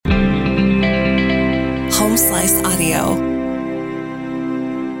Slice Audio.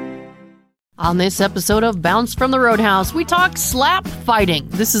 On this episode of Bounce from the Roadhouse, we talk slap fighting.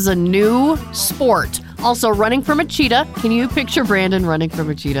 This is a new sport. Also, running from a cheetah. Can you picture Brandon running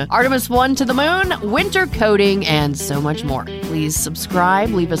from a cheetah? Artemis 1 to the moon, winter coating, and so much more. Please subscribe,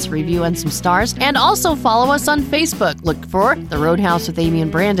 leave us a review and some stars, and also follow us on Facebook. Look for The Roadhouse with Amy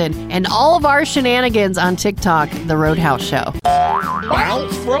and Brandon, and all of our shenanigans on TikTok, The Roadhouse Show.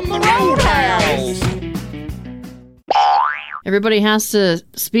 Bounce from the Roadhouse! Everybody has to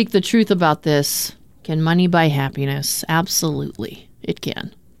speak the truth about this. Can money buy happiness? Absolutely, it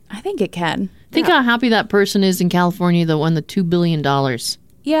can. I think it can. Think how happy that person is in California that won the $2 billion.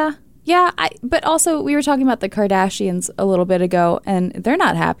 Yeah. Yeah. But also, we were talking about the Kardashians a little bit ago, and they're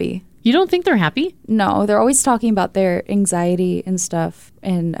not happy. You don't think they're happy? No, they're always talking about their anxiety and stuff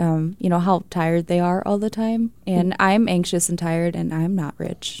and, how tired they are all the time. And I'm anxious and tired, and I'm not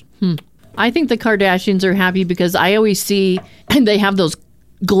rich. I think the Kardashians are happy because I always see, and they have those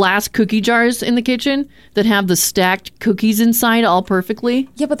glass cookie jars in the kitchen that have the stacked cookies inside all perfectly.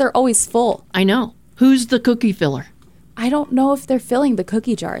 Yeah, but they're always full. I know. Who's the cookie filler? I don't know if they're filling the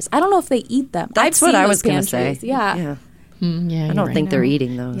cookie jars. I don't know if they eat them. That's what I was going to say. Yeah. Yeah, I don't think they're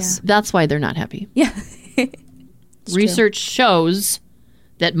eating those. Yeah. That's why they're not happy. Yeah. Research shows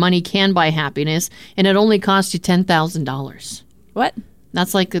that money can buy happiness, and it only costs you $10,000. What?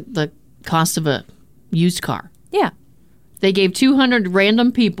 That's like the cost of a used car. Yeah. They gave 200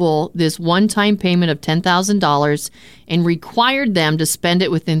 random people this one-time payment of $10,000 and required them to spend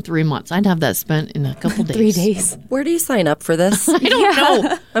it within 3 months. I'd have that spent in a couple days. 3 days. Where do you sign up for this? I don't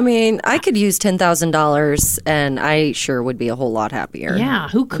know. I mean, I could use $10,000 and I sure would be a whole lot happier. Yeah,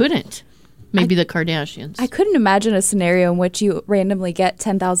 who couldn't? Maybe the Kardashians. I couldn't imagine a scenario in which you randomly get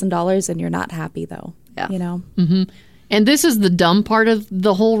 $10,000 and you're not happy, though. Yeah. You know? And this is the dumb part of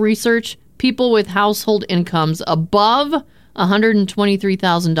the whole research. People with household incomes above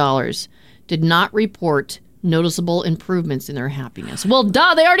 $123,000 did not report noticeable improvements in their happiness. Well,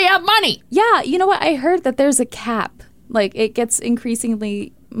 duh, they already have money. Yeah, you know what? I heard that there's a cap. Like, it gets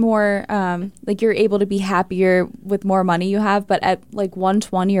increasingly more, you're able to be happier with more money you have, but at like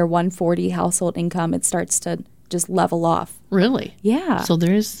 120 or 140 household income, it starts to just level off. Really? Yeah. So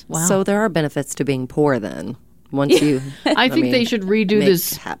there's, wow. So there are benefits to being poor then. Once you, I think they should redo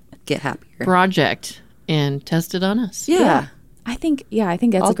this get happier project and test it on us. Yeah. I think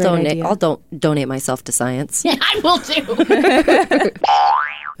that's I'll a great idea. I'll donate myself to science. Yeah, I will too.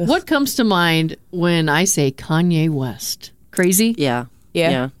 What comes to mind when I say Kanye West? Crazy? Yeah.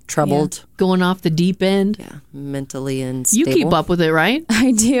 Yeah. Troubled. Going off the deep end? Yeah. Mentally unstable. You keep up with it, right?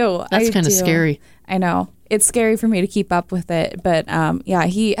 I do. That's kind of scary. I know. It's scary for me to keep up with it. But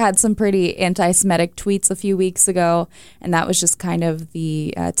he had some pretty anti-Semitic tweets a few weeks ago. And that was just kind of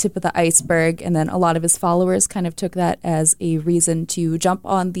the tip of the iceberg. And then a lot of his followers kind of took that as a reason to jump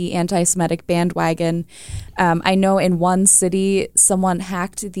on the anti-Semitic bandwagon. I know in one city, someone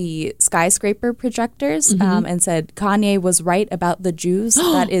hacked the skyscraper projectors and said Kanye was right about the Jews.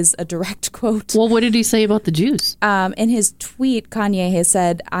 That is a direct quote. Well, what did he say about the Jews? In his tweet, Kanye has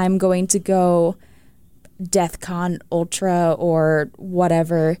said, I'm going to go DEFCON Ultra or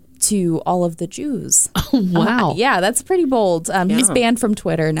whatever to all of the Jews. Oh, wow. Yeah, that's pretty bold. He's banned from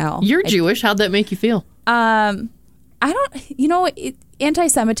Twitter now. You're Jewish. How'd that make you feel?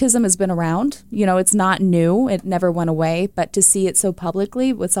 Anti-Semitism has been around. It's not new. It never went away. But to see it so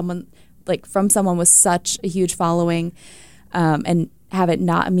publicly with someone, from someone with such a huge following and have it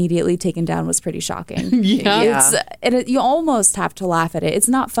not immediately taken down was pretty shocking. Yeah. You almost have to laugh at it. It's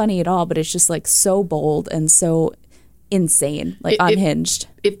not funny at all, but it's just so bold and so insane, unhinged.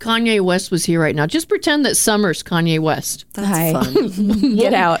 If Kanye West was here right now, just pretend that Summer's Kanye West. That's fun.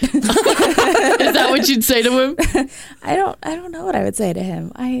 Get out. Is that what you'd say to him? I don't know what I would say to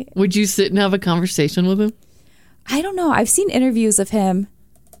him. Would you sit and have a conversation with him? I don't know. I've seen interviews of him,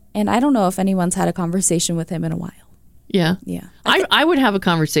 and I don't know if anyone's had a conversation with him in a while. Yeah. Yeah. I would have a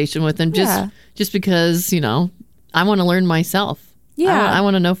conversation with him just because, I want to learn myself. Yeah. I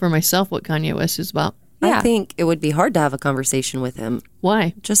want to know for myself what Kanye West is about. Yeah. I think it would be hard to have a conversation with him.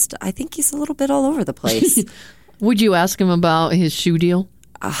 Why? I think he's a little bit all over the place. Would you ask him about his shoe deal?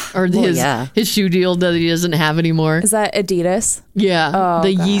 Or his shoe deal that he doesn't have anymore? Is that Adidas? Yeah. Oh,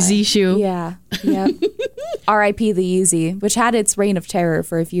 the God. Yeezy shoe. Yeah. Yep. R.I.P. the Yeezy, which had its reign of terror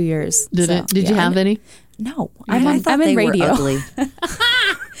for a few years. Did it? Did you have any? No. I thought I'm in they radio. were ugly.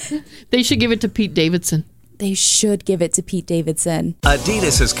 They should give it to Pete Davidson. They should give it to Pete Davidson.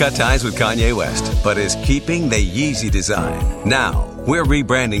 Adidas has cut ties with Kanye West, but is keeping the Yeezy design. Now, we're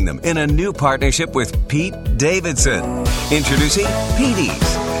rebranding them in a new partnership with Pete Davidson. Introducing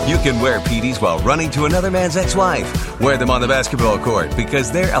Petey's, You can wear PDs while running to another man's ex-wife. Wear them on the basketball court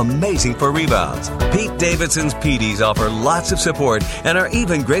because they're amazing for rebounds. Pete Davidson's PDs offer lots of support and are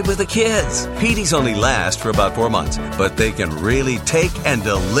even great with the kids. PDs only last for about 4 months, but they can really take and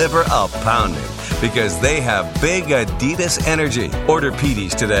deliver a pounding because they have big Adidas energy. Order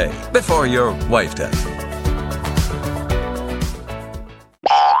PDs today before your wife does.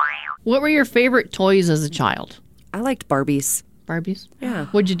 What were your favorite toys as a child? I liked Barbies. Barbies? Yeah.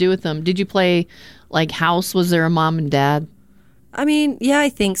 What'd you do with them? Did you play like house? Was there a mom and dad? I mean, yeah, I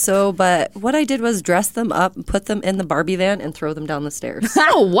think so. But what I did was dress them up and put them in the Barbie van and throw them down the stairs.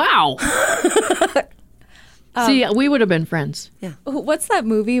 Oh, wow. See, we would have been friends. What's that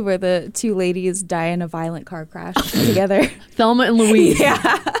movie where the two ladies die in a violent car crash together? Thelma and Louise.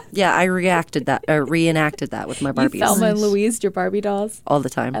 Yeah, I reenacted that with my Barbies. Thelma and Louise, your Barbie dolls. All the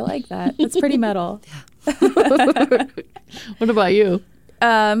time. I like that. That's pretty metal. What about you?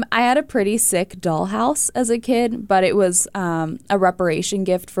 I had a pretty sick dollhouse as a kid, but it was a reparation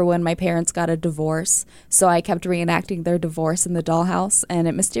gift for when my parents got a divorce. So I kept reenacting their divorce in the dollhouse, and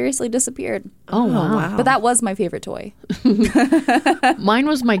it mysteriously disappeared. Oh, wow. But that was my favorite toy. Mine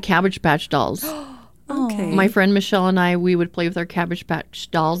was my Cabbage Patch dolls. Okay. My friend Michelle and I, we would play with our Cabbage Patch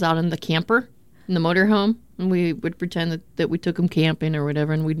dolls out in the camper, in the motorhome, and we would pretend that we took them camping or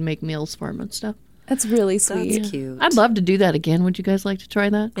whatever, and we'd make meals for them and stuff. That's really sweet. That's cute. I'd love to do that again. Would you guys like to try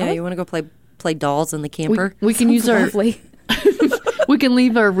that? Yeah, you want to go play dolls in the camper? We can use our Lovely. we can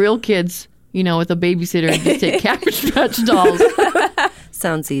leave our real kids, with a babysitter and just take Cabbage Patch dolls.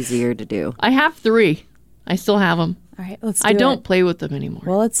 Sounds easier to do. I have 3. I still have them. All right, let's do I it. don't play with them anymore.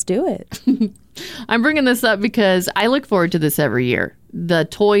 Well, let's do it. I'm bringing this up because I look forward to this every year. The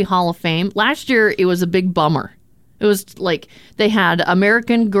Toy Hall of Fame. Last year, it was a big bummer. It was like they had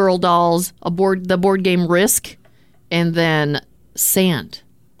American Girl dolls, the board game Risk, and then sand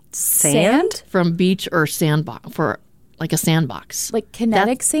Sand? from beach or sandbox for like a sandbox. Like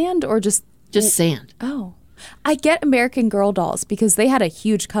kinetic sand or just... Just sand. Oh. I get American Girl dolls because they had a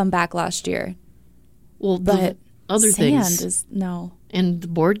huge comeback last year. Well, But the other sand things. is... No. And the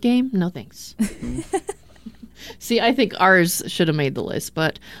board game? No thanks. See, I think ours should have made the list,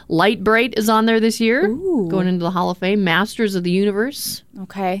 but Light Bright is on there this year, going into the Hall of Fame. Masters of the Universe,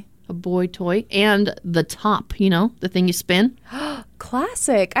 Okay. a boy toy, and the Top, the thing you spin.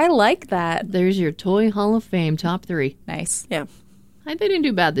 Classic. I like that. There's your Toy Hall of Fame, top 3. Nice. Yeah. They didn't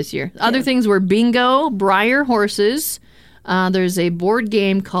do bad this year. Other things were bingo, Breyer horses. There's a board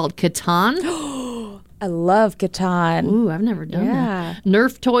game called Catan. I love Catan. Ooh, I've never done Yeah. that.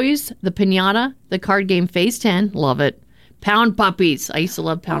 Nerf toys, the Pinata, the card game Phase 10, love it. Pound Puppies, I used to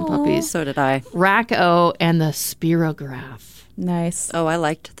love Pound Puppies. So did I. Rack-O and the Spirograph. Nice. Oh, I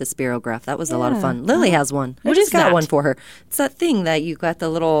liked the Spirograph. That was a lot of fun. Lily has one. I What just is got that? one for her. It's that thing that you got the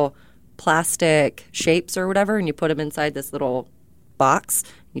little plastic shapes or whatever, and you put them inside this little box.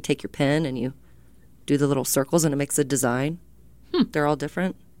 You take your pen and you do the little circles, and it makes a design. They're all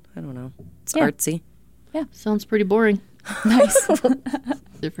different. I don't know. It's artsy. Sounds pretty boring. Nice.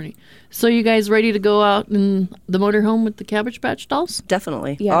 Different. So you guys ready to go out in the motorhome with the Cabbage Patch dolls?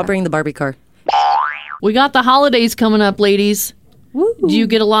 Definitely. Yeah. I'll bring the Barbie car. We got the holidays coming up, ladies. Woo. Do you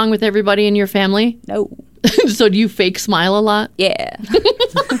get along with everybody in your family? No. So do you fake smile a lot? Yeah.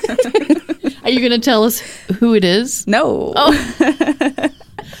 Are you going to tell us who it is? No.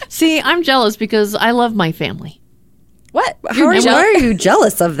 See, I'm jealous because I love my family. What? Why are you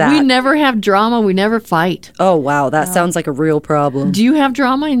jealous of that? We never have drama. We never fight. Oh, wow. That sounds like a real problem. Do you have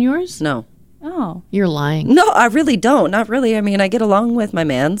drama in yours? No. Oh. You're lying. No, I really don't. Not really. I mean, I get along with my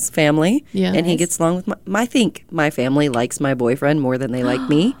man's family. Yeah. And he gets along with I think my family likes my boyfriend more than they like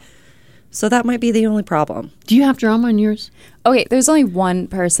me. So that might be the only problem. Do you have drama in yours? Okay, there's only one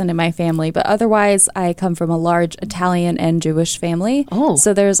person in my family, but otherwise I come from a large Italian and Jewish family. Oh.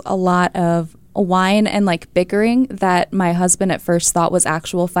 So there's a lot of wine and like bickering that my husband at first thought was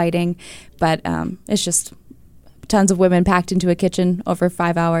actual fighting, but it's just tons of women packed into a kitchen over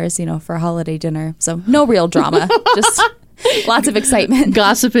 5 hours, for a holiday dinner. So no real drama, just lots of excitement.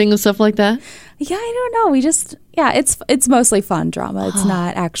 Gossiping and stuff like that? Yeah, I don't know. We just, it's mostly fun drama. It's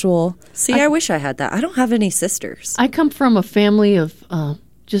not actual. See, I wish I had that. I don't have any sisters. I come from a family of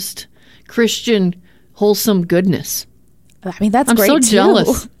just Christian, wholesome goodness. I mean, that's I'm great so too.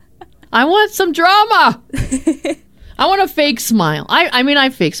 jealous. I want some drama. I want a fake smile. I mean, I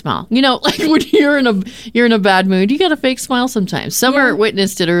fake smile. You know, like when you're in a bad mood, you got to fake smile sometimes. Summer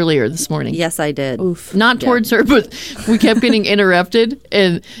witnessed it earlier this morning. Yes, I did. Not towards her, but we kept getting interrupted,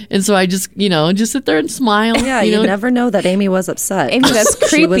 and so I just just sit there and smile. Yeah, you never know that Amy was upset. Amy, that's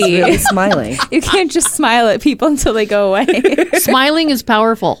She was creepy. really smiling. You can't just smile at people until they go away. Smiling is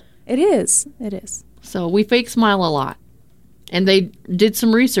powerful. It is. It is. So we fake smile a lot, and they did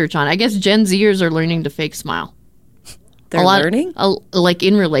some research on it. I guess Gen Zers are learning to fake smile. They're learning? Like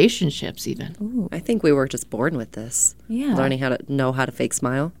in relationships even. I think we were just born with this. Yeah. Learning how to fake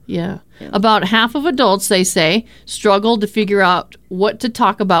smile. Yeah. About half of adults, they say, struggle to figure out what to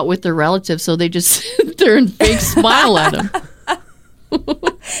talk about with their relatives, so they just sit there and fake smile at them.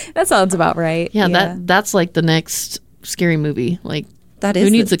 That sounds about right. Yeah, that's like the next scary movie. Like, That who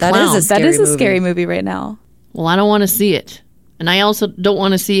needs a clown? That is a scary movie right now. Well, I don't want to see it. And I also don't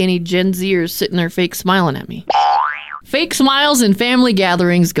want to see any Gen Zers sitting there fake smiling at me. Fake smiles and family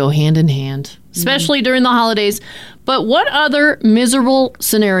gatherings go hand in hand, especially during the holidays. But what other miserable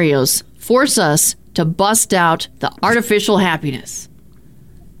scenarios force us to bust out the artificial happiness?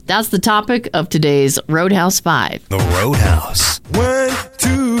 That's the topic of today's Roadhouse 5. The Roadhouse. 1,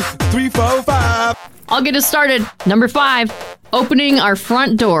 2, 3, 4, 5. I'll get us started. Number 5, opening our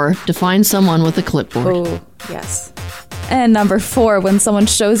front door to find someone with a clipboard. Oh, yes. And number 4, when someone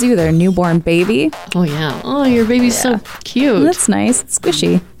shows you their newborn baby. Oh, yeah. Oh, your baby's so cute. That's nice. It's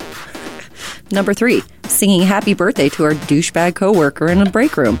squishy. Number 3, singing happy birthday to our douchebag coworker in a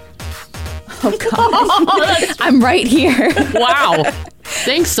break room. Oh, God. I'm right here. Wow.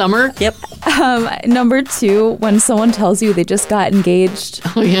 Thanks, Summer. Yep. Number 2, when someone tells you they just got engaged.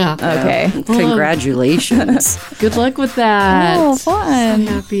 Oh, yeah. Okay. Congratulations. Good luck with that. Oh, fun.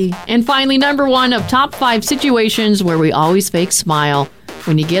 Happy. And finally, number 1 of top 5 situations where we always fake smile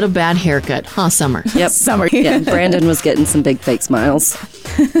when you get a bad haircut. Huh, Summer? Yep. Summer. Yeah, Brandon was getting some big fake smiles.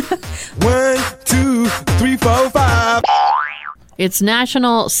 1, 2, 3, 4, 5. It's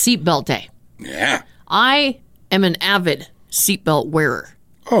National Seatbelt Day. Yeah. I am an avid seatbelt wearer.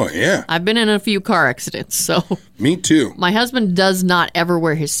 Oh, yeah. I've been in a few car accidents, so Me too. my husband does not ever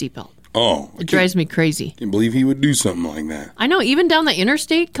wear his seatbelt. Oh, It drives me crazy. can't believe he would do something like that. I know, even down the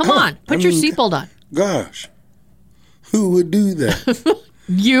interstate. Come on, put your seatbelt on. Gosh. Who would do that?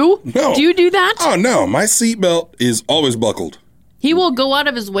 You? No. Do you do that? Oh, no. My seatbelt is always buckled. He will go out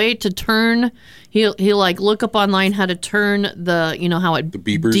of his way to turn. He'll like look up online how to turn the, how it The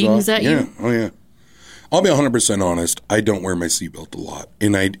beepers dings off. at Yeah. you. Oh, yeah. I'll be 100% honest. I don't wear my seatbelt a lot.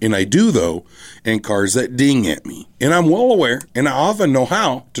 And I do, though, in cars that ding at me. And I'm well aware, and I often know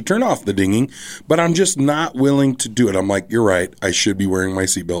how to turn off the dinging, but I'm just not willing to do it. I'm like, you're right. I should be wearing my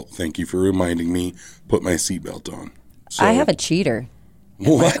seatbelt. Thank you for reminding me. Put my seatbelt on. So, I have a cheater in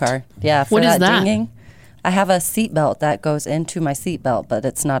my What? car. Yeah, for What is that that? dinging. I have a seatbelt that goes into my seatbelt, but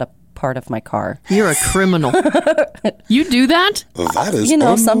it's not a part of my car. You're a criminal. You do that? That is You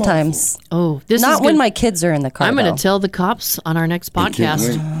know, unlawful. sometimes. Oh, this Not is when gonna, my kids are in the car. I'm going though. to tell the cops on our next I can't podcast.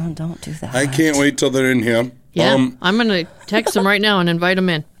 wait. Oh, don't do that. I can't wait till they're in here. Yeah, I'm going to text them right now and invite them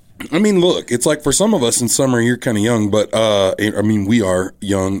in. I mean, look, it's like for some of us in summer, you're kind of young, but I mean, we are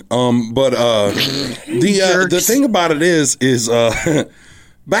young. The thing about it is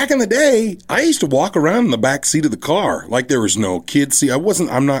back in the day, I used to walk around in the back seat of the car like there was no kid seat.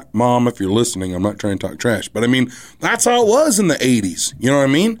 I'm not, Mom, if you're listening, I'm not trying to talk trash, but I mean, that's how it was in the 80s. You know what I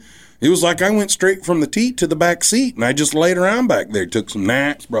mean? It was like I went straight from the teat to the back seat and I just laid around back there, took some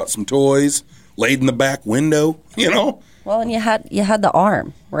naps, brought some toys, laid in the back window, you know? Well, and you had the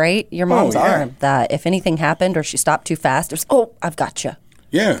arm, right? Your mom's yeah. arm. That if anything happened or she stopped too fast, it was, I've got you.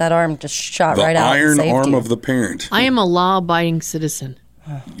 Yeah. That arm just shot The right out. and iron saved arm you. of the parent. I am a law-abiding citizen.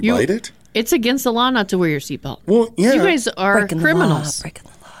 You bite it? It's against the law not to wear your seatbelt. Well, yeah. You guys are Breaking the law, criminals. breaking the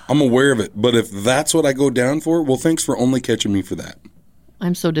law. I'm aware of it, but if that's what I go down for, well, thanks for only catching me for that.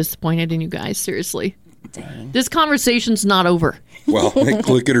 I'm so disappointed in you guys, seriously. This conversation's not over. Well,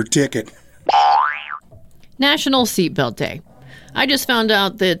 click it or ticket. National Seatbelt Day. I just found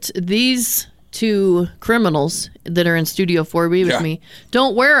out that these two criminals that are in Studio 4B with Yeah. me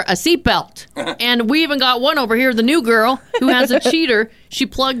don't wear a seatbelt. And we even got one over here, the new girl, who has a cheater. She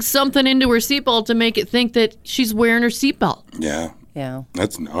plugs something into her seatbelt to make it think that she's wearing her seatbelt. Yeah, Yeah,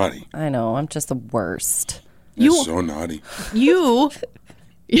 that's naughty. I know. I'm just the worst. That's so naughty. You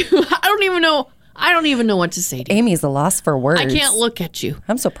I don't even know what to say to you. Amy's a loss for words. I can't look at you.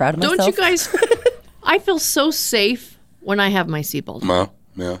 I'm so proud of myself. Don't you guys? I feel so safe when I have my seatbelt. Ma,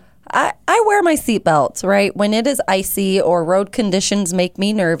 yeah. I wear my seatbelt, right? When it is icy or road conditions make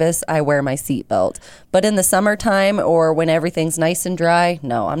me nervous, I wear my seatbelt. But in the summertime or when everything's nice and dry,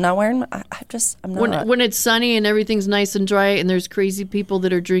 no, I'm not wearing. I'm not. When it's sunny and everything's nice and dry, and there's crazy people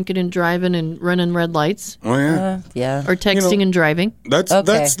that are drinking and driving and running red lights, Oh yeah, Yeah. or texting and driving. that's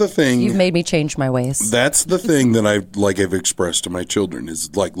Okay. the thing. You've made me change my ways. That's the thing that I've expressed to my children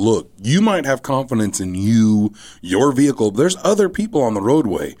is like, look, you might have confidence in your vehicle. But there's other people on the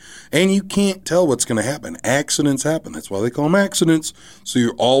roadway, and you can't tell what's going to happen. Accidents happen. That's why they call them accidents. So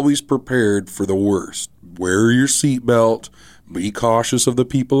you're always prepared for the worst. Wear your seatbelt. Be cautious of the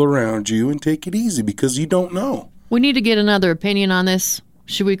people around you, and take it easy because you don't know. We need to get another opinion on this.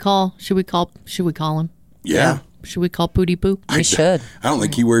 Should we call him? Yeah. Should we call Pootie Poo? We should. I don't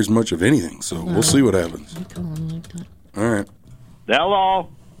think he wears much of anything, so we'll see what happens. All right. Hello.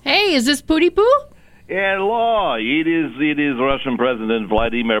 Hey, is this Pootie Poo? Hello. It is Russian President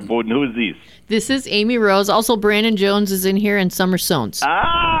Vladimir Putin. Who is this? This is Amy Rose. Also, Brandon Jones is in here, and Summer Sones.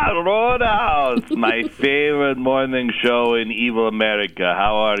 Roadhouse, my favorite morning show in evil America.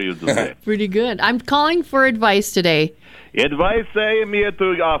 How are you today? Pretty good. I'm calling for advice today. Advice, I am here to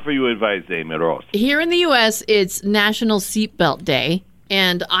offer you advice, Amy Rose. Here in the U.S., it's National Seatbelt Day,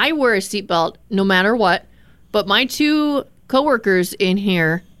 and I wear a seatbelt no matter what, but my two coworkers in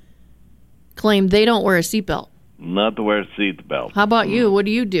here claim they don't wear a seatbelt. Not to wear seatbelt. How about you? What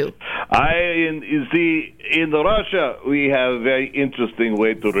do you do? You see, in Russia, we have a very interesting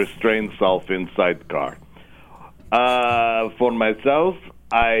way to restrain self inside car. For myself,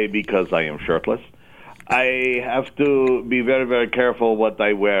 because I am shirtless, I have to be very, very careful what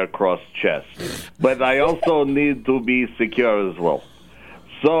I wear across chest. But I also need to be secure as well.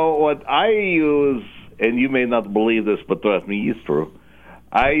 So what I use, and you may not believe this, but trust me, it's true.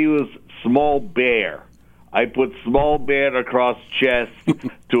 I use small bear. I put small bear across chest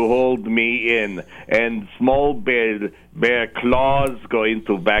to hold me in, and small bear claws go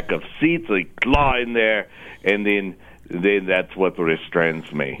into back of seats. They claw in there, and then that's what restrains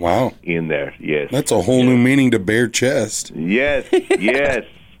me. Wow. In there, yes. That's a whole new meaning to bare chest. Yes, yes.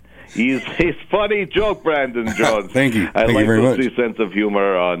 He's funny joke, Brandon Jones. Thank you. I Thank like you very to much. see sense of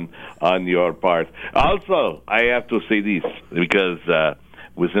humor on your part. Also, I have to say this because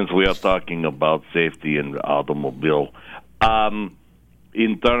since we are talking about safety in the automobile,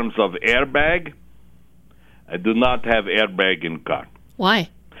 in terms of airbag, I do not have airbag in car. Why?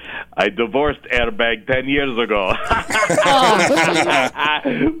 I divorced airbag 10 years ago.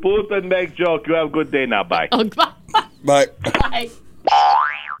 Putin make joke. You have a good day now. Bye. Oh, Bye. bye.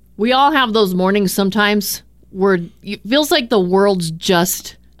 We all have those mornings sometimes where it feels like the world's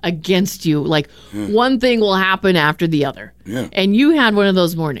just against you. Like one thing will happen after the other. Yeah. And you had one of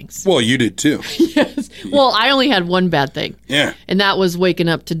those mornings. Well, you did too. Yes. Well, I only had one bad thing. Yeah. And that was waking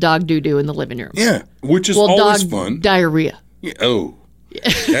up to dog doo-doo in the living room. Yeah. Which is Well, always dog fun. diarrhea. Yeah. Oh.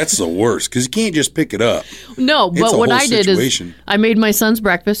 That's the worst because you can't just pick it up. No, It's but a what whole I did situation. is I made my son's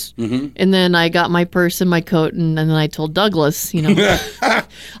breakfast, and then I got my purse and my coat, and then I told Douglas, I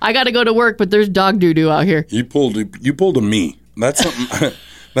got to go to work, but there's dog doo-doo out here. You pulled a me. That's something.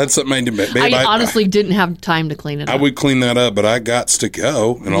 That's something I did. Babe, I honestly didn't have time to clean it up. I would clean that up, but I got to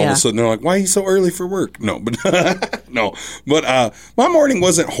go, and all of Yeah. a sudden they're like, "Why are you so early for work?" No, but no, but my morning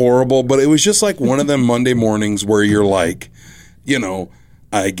wasn't horrible, but it was just like one of them Monday mornings where you're like,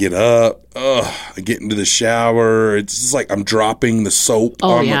 I get up, I get into the shower. It's just like I'm dropping the soap.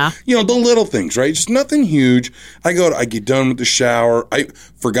 Oh, on yeah. the little things, right? Just nothing huge. I get done with the shower. I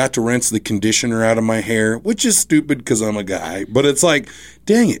forgot to rinse the conditioner out of my hair, which is stupid because I'm a guy. But it's like,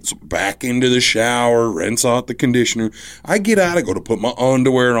 dang it. So back into the shower, rinse out the conditioner. I get out, I go to put my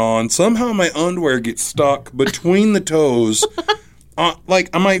underwear on. Somehow my underwear gets stuck between the toes. Like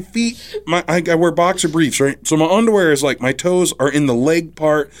on my feet, I wear boxer briefs, right? So my underwear is like my toes are in the leg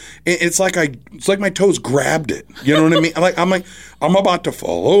part. It's like my toes grabbed it. You know what I mean? I'm about to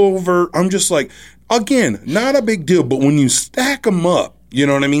fall over. I'm just like, again, not a big deal. But when you stack them up, you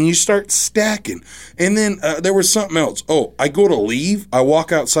know what I mean? You start stacking. And then there was something else. Oh, I go to leave. I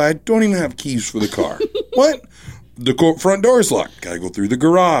walk outside. Don't even have keys for the car. What? The front door is locked. Gotta go through the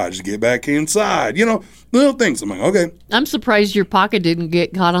garage to get back inside. Little things. I'm like, okay. I'm surprised your pocket didn't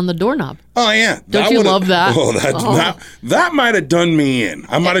get caught on the doorknob. Oh, yeah. Don't you love that? Oh, that might have done me in.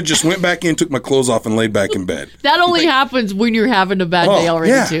 I might have just went back in, took my clothes off, and laid back in bed. That only happens when you're having a bad day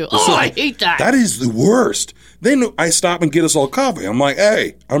already, too. Oh, I hate that. That is the worst. Then I stop and get us all coffee. I'm like,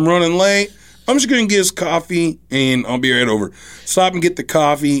 hey, I'm running late. I'm just going to get us coffee, and I'll be right over. Stop and get the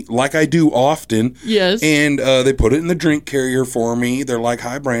coffee like I do often. Yes. And they put it in the drink carrier for me. They're like,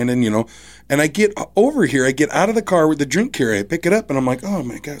 hi, Brandon, And I get over here. I get out of the car with the drink carrier. I pick it up, and I'm like, oh,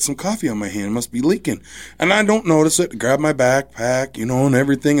 man, I got some coffee on my hand. It must be leaking. And I don't notice it. I grab my backpack, and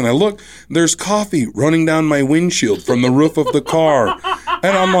everything. And I look. There's coffee running down my windshield from the roof of the car.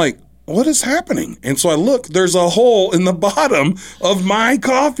 And I'm like, what is happening? And so I look, there's a hole in the bottom of my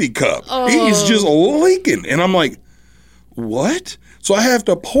coffee cup. He's just leaking. And I'm like, what? So I have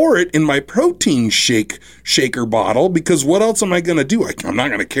to pour it in my protein shaker bottle because what else am I going to do? I'm not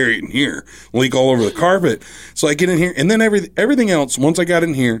going to carry it in here, leak all over the carpet. So I get in here, and then everything else, once I got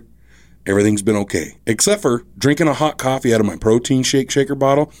in here, everything's been okay. Except for drinking a hot coffee out of my protein shaker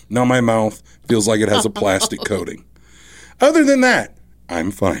bottle. Now my mouth feels like it has a plastic coating. Other than that, I'm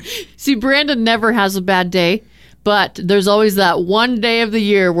fine. See, Brandon never has a bad day, but there's always that one day of the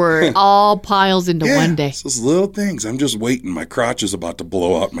year where it all piles into one day. It's those little things. I'm just waiting. My crotch is about to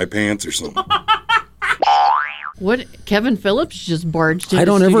blow out my pants or something. What? Kevin Phillips just barged in. I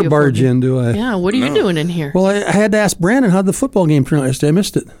don't ever barge in, do I? Yeah, what are you doing in here? Well, I had to ask Brandon how the football game turned out yesterday. I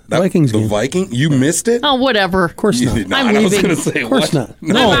missed it. Vikings game. The Viking? You missed it? Oh, whatever. Of course not. I'm I was leaving. going to say, Of course what? not.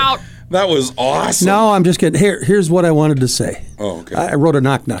 No. I'm out. That was awesome. No, I'm just kidding. Here's what I wanted to say. Oh, okay. I wrote a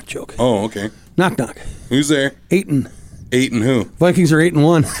knock-knock joke. Oh, okay. Knock-knock. Who's there? 8-1. 8 and who? Vikings are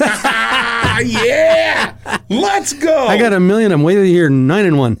 8-1. Yeah! Let's go! I got $1 million. I'm waiting here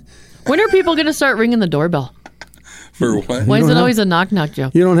 9-1. When are people going to start ringing the doorbell? For what? Why is don't it have- always a knock-knock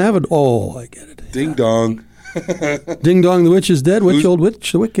joke? You don't have it? Oh, I get it. Ding dong. Ding dong, the witch is dead. Witch, old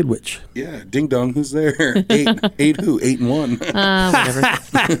witch, the wicked witch. Yeah, ding dong. Who's there? 8 who? 8 and 1. Whatever.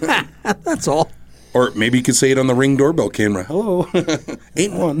 That's all. Or maybe you could say it on the Ring doorbell camera. Hello.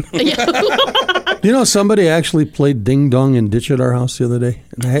 8 and 1. You know, somebody actually played ding dong and ditch at our house the other day.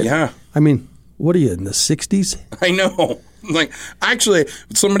 And Yeah. I mean, what are you, in the 60s? I know. Like, actually,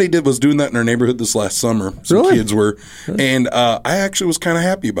 somebody was doing that in our neighborhood this last summer. Some Really? kids were. And I actually was kind of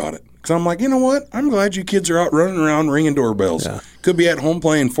happy about it. Because I'm like, you know what? I'm glad you kids are out running around ringing doorbells. Yeah. Could be at home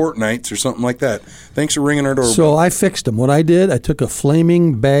playing Fortnites or something like that. Thanks for ringing our doorbell. So I fixed them. What I did, I took a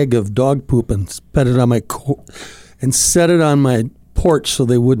flaming bag of dog poop and spread it on and set it on my porch so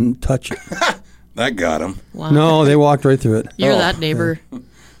they wouldn't touch it. That got them. Wow. No, they walked right through it. You're that neighbor.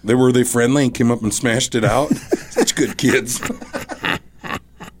 Were they friendly and came up and smashed it out? Such good kids.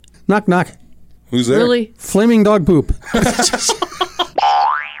 Knock, knock. Who's there? Really? Flaming dog poop.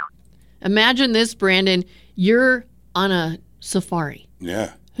 Imagine this, Brandon. You're on a safari.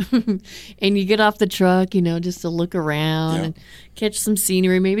 Yeah. And you get off the truck, just to look around Yeah. and catch some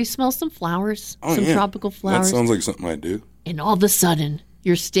scenery, maybe smell some flowers, some yeah. tropical That flowers. sounds like something I'd do. And all of a sudden,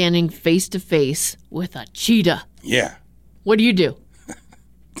 you're standing face to face with a cheetah. Yeah. What do you do?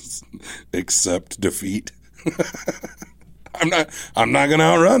 Accept defeat. I'm not going to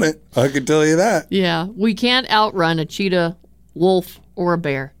outrun it. I can tell you that. Yeah, we can't outrun a cheetah, wolf, or a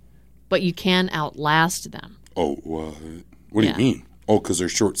bear, but you can outlast them. Oh, what do you mean? Oh, because they're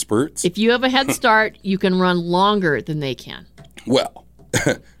short spurts? If you have a head start, you can run longer than they can. Well,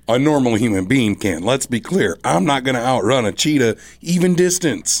 a normal human being can. Let's be clear. I'm not going to outrun a cheetah even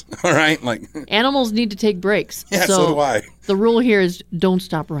distance. All right? Like, Animals need to take breaks. yeah, so do I. The rule here is don't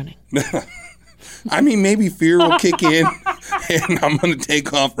stop running. I mean, maybe fear will kick in and I'm going to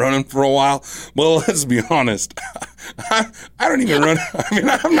take off running for a while. Well, let's be honest. I don't even run. I mean,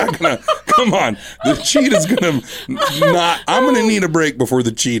 I'm not going to. Come on. The cheetah's going to not. I'm going to need a break before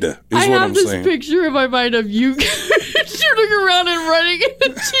the cheetah, is I what have I'm this saying. picture in my mind of you shooting around and running, and the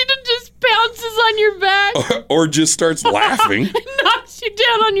cheetah just pounces on your back Or just starts laughing. and knocks you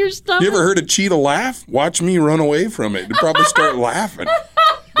down on your stomach. You ever heard a cheetah laugh? Watch me run away from it. It'd probably start laughing.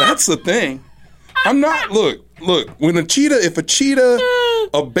 That's the thing. I'm not, look, when if a cheetah,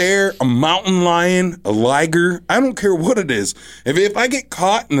 a bear, a mountain lion, a liger, I don't care what it is. If I get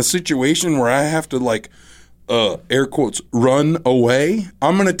caught in a situation where I have to, like, air quotes, run away,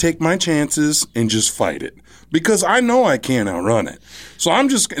 I'm going to take my chances and just fight it. Because I know I can't outrun it. So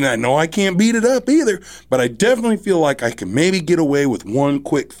and I know I can't beat it up either, but I definitely feel like I can maybe get away with one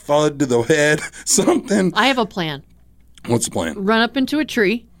quick thud to the head, something. I have a plan. What's the plan? Run up into a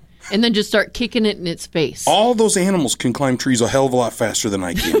tree and then just start kicking it in its face. All those animals can climb trees a hell of a lot faster than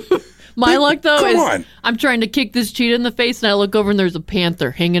I can. My luck, though, Come is on. I'm trying to kick this cheetah in the face, and I look over, and there's a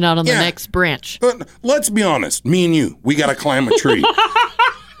panther hanging out on the Yeah. next branch. But let's be honest, me and you, we got to climb a tree.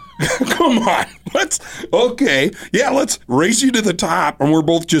 Come on. Let's race you to the top, and we're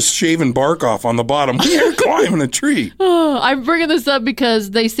both just shaving bark off on the bottom. We are climbing a tree. I'm bringing this up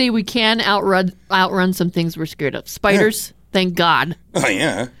because they say we can outrun some things we're scared of. Spiders, Thank God. Oh,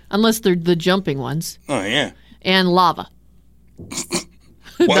 yeah. Unless they're the jumping ones. Oh, yeah. And lava.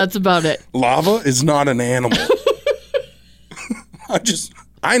 That's about it. Lava is not an animal.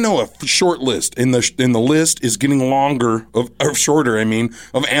 I know a short list, and the list is getting longer or shorter. I mean,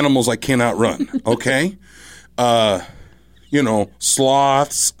 of animals I cannot run. Okay,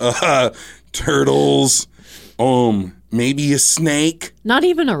 sloths, turtles, maybe a snake. Not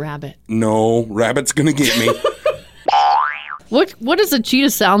even a rabbit. No, rabbit's gonna get me. What does a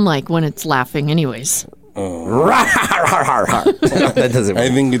cheetah sound like when it's laughing, anyways? That doesn't work. I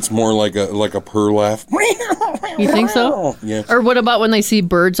think it's more like a purr laugh. You think so? Yeah. Or what about when they see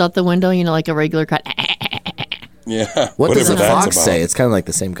birds out the window? Like a regular cut. Yeah. What does Whatever a that's fox about. say? It's kind of like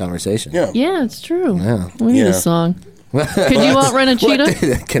the same conversation. Yeah. Yeah, it's true. Yeah. We need Yeah. a song. Could you outrun a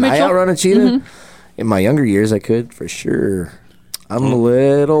cheetah? Can I Mitchell? outrun a cheetah? Mm-hmm. In my younger years, I could, for sure. I'm a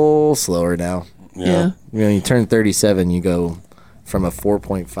little slower now. Yeah. You turn 37, you go from a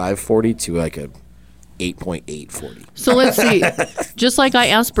 4.540 to like a 8.840. So let's see. Just like I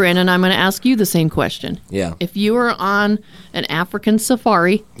asked Brandon, I'm going to ask you the same question. Yeah. If you were on an African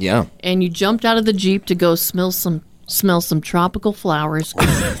safari Yeah. and you jumped out of the Jeep to go smell some tropical flowers,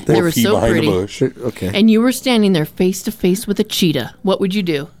 they Or were pee so behind pretty, a bush. Okay. and you were standing there face to face with a cheetah, what would you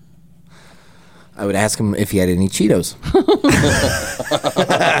do? I would ask him if he had any Cheetos.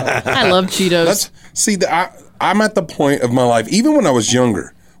 I love Cheetos. I'm at the point of my life, even when I was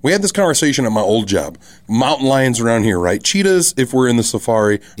younger. We had this conversation at my old job. Mountain lions around here, right? Cheetahs, if we're in the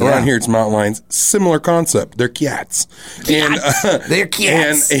safari. Yeah. Around here, it's mountain lions. Similar concept. They're cats. They're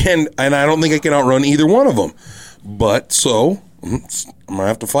cats. And I don't think I can outrun either one of them. But so I'm going to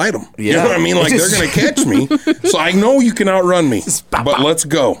have to fight them. You know Yeah. what I mean? Like, they're going to catch me. So I know you can outrun me. But let's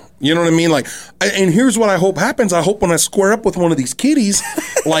go. You know what I mean? Like, and here's what I hope happens. I hope when I square up with one of these kitties,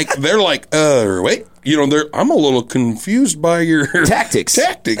 like, they're like, wait. I'm a little confused by your Tactics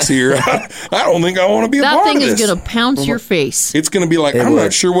here. I don't think I want to be a That part thing of is this. going to pounce your face. It's going to be like, It I'm would.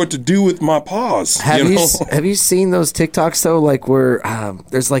 not sure what to do with my paws. Have you know? have you seen those TikToks though? Like where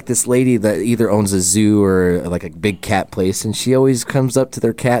there's like this lady that either owns a zoo or like a big cat place, and she always comes up to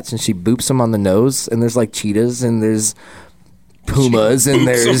their cats and she boops them on the nose. And there's like cheetahs and there's pumas and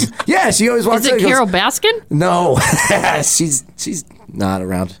there's she always walks. Is up it and Carol goes, Baskin? No, she's not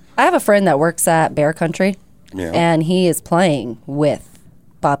around. I have a friend that works at Bear Country, Yeah. and he is playing with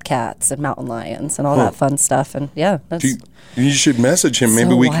bobcats and mountain lions and all that fun stuff. And yeah, that's You should message him.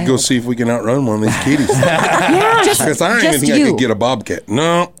 Maybe So we could go wild. see if we can outrun one of these kitties. just, Because I don't even just think I you. could get a bobcat.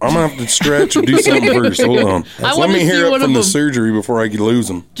 No, I'm going to have to stretch or do something first. Hold on. I Let wanna me see hear one it of from the them. surgery before I could lose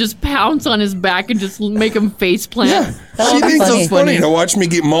him. Just pounce on his back and just make him face plant. She would be thinks funny. it's funny to watch me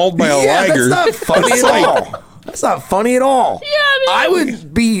get mauled by a liger. That's not funny It's at like- all. That's not funny at all. Yeah, I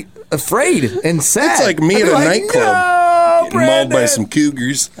would be afraid and sad. It's like me I'd at be a like, nightclub. No, Getting mauled by Brandon." some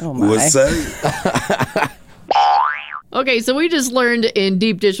cougars. Oh, my. What's that? Okay, so we just learned in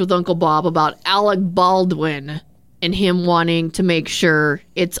Deep Dish with Uncle Bob about Alec Baldwin and him wanting to make sure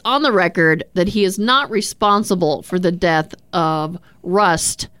it's on the record that he is not responsible for the death of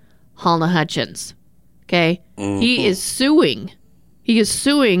Rust Halna Hutchins. Okay? He is suing. He is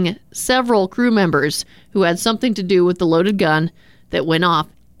suing several crew members who had something to do with the loaded gun that went off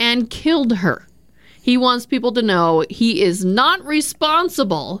and killed her. He wants people to know he is not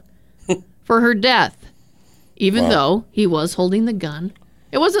responsible for her death. Even though he was holding the gun.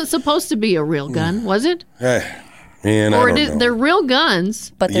 It wasn't supposed to be a real gun, was it? Man, Or I don't know. they're real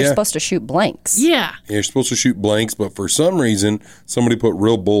guns. But they're Yeah. supposed to shoot blanks. Yeah. You're supposed to shoot blanks, but for some reason, somebody put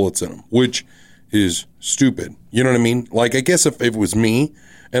real bullets in them, which is stupid. You know what I mean? Like, I guess if it was me,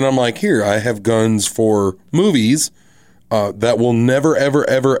 and I'm like, here, I have guns for movies that will never, ever,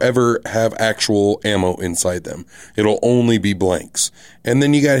 ever, ever have actual ammo inside them. It'll only be blanks. And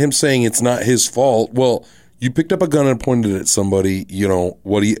then you got him saying it's not his fault. Well, you picked up a gun and pointed it at somebody,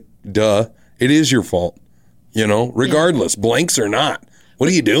 duh, it is your fault. Regardless, blanks or not. What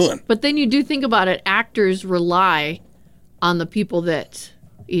are you doing? But then you do think about it, actors rely on the people that,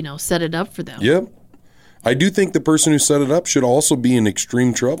 set it up for them. Yep. I do think the person who set it up should also be in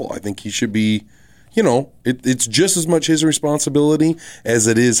extreme trouble. I think he should be, it's just as much his responsibility as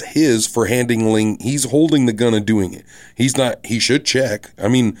it is his for handling. He's holding the gun and doing it. He should check. I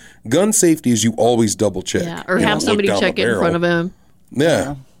mean, gun safety is you always double check. Yeah. Or have somebody check it in front of him.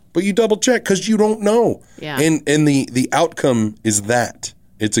 Yeah. But you double check because you don't know. Yeah. And the outcome is that.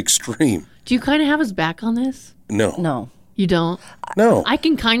 It's extreme. Do you kind of have his back on this? No. No. You don't? No. I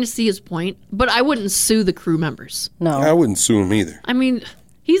can kind of see his point, but I wouldn't sue the crew members. No. I wouldn't sue him either. I mean,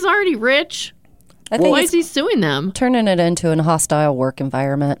 he's already rich. I think Why it's is he suing them? turning it into a hostile work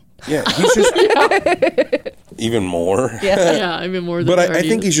environment. Yeah, he's just Even more. Yeah, I mean more than But I already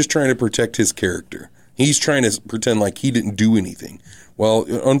think is. he's just trying to protect his character. He's trying to pretend like he didn't do anything. Well,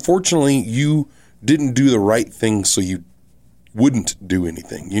 unfortunately, you didn't do the right thing, so you wouldn't do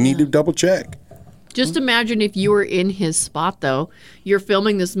anything. You need to double check. Just imagine if you were in his spot, though. You're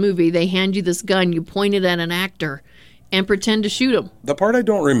filming this movie. They hand you this gun. You point it at an actor and pretend to shoot him. The part I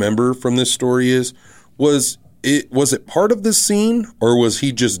don't remember from this story was it part of the scene, or was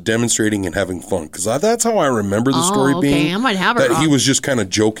he just demonstrating and having fun? Because that's how I remember the story okay. being. I might have it that wrong. he was just kind of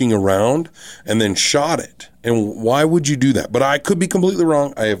joking around and then shot it. And why would you do that? But I could be completely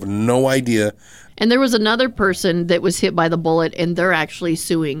wrong. I have no idea. And there was another person that was hit by the bullet, and they're actually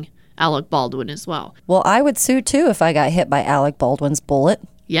suing Alec Baldwin as well. Well, I would sue too if I got hit by Alec Baldwin's bullet.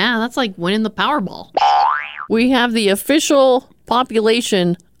 Yeah, that's like winning the Powerball. We have the official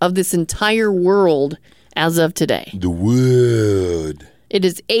population of this entire world as of today. The wood. It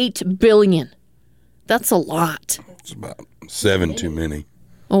is 8 billion. That's a lot. It's about 7 too many.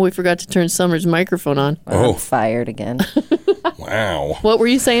 Oh, we forgot to turn Summer's microphone on. Oh. I'm fired again. Wow. What were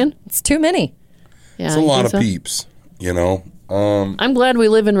you saying? It's too many. Yeah, It's a you lot think of so? peeps, you know. I'm glad we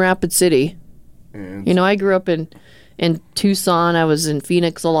live in Rapid City. You know, I grew up in Tucson. I was in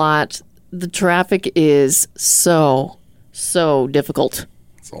Phoenix a lot. The traffic is so difficult.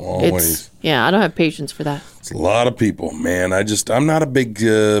 It's a long ways. Yeah, I don't have patience for that. It's a lot of people, man. I'm not a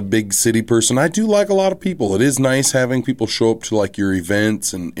big city person. I do like a lot of people. It is nice having people show up to like your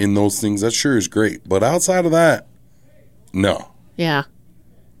events and in those things. That sure is great. But outside of that, no. Yeah.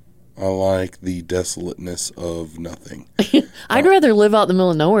 I like the desolateness of nothing. I'd rather live out in the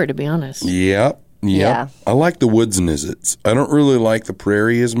middle of nowhere, to be honest. Yep. Yeah. I like the woods and islets. I don't really like the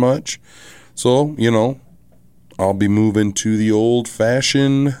prairie as much. So, you know, I'll be moving to the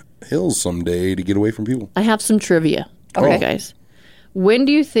old-fashioned hills someday to get away from people. I have some trivia. Okay, guys. When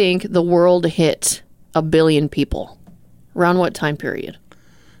do you think the world hit 1 billion people? Around what time period?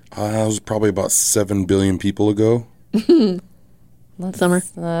 It was probably about 7 billion people ago. Summer?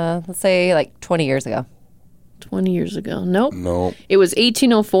 Let's say like 20 years ago. 20 years ago. Nope. No, It was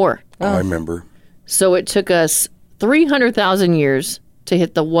 1804. I remember. So it took us 300,000 years to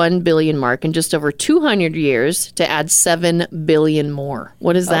hit the 1 billion mark and just over 200 years to add 7 billion more.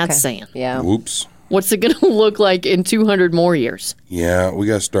 What is that Okay. saying? Yeah. Whoops. What's it going to look like in 200 more years? Yeah, we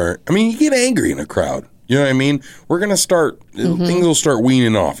got to start. I mean, you get angry in a crowd. You know what I mean? We're going to start, things will start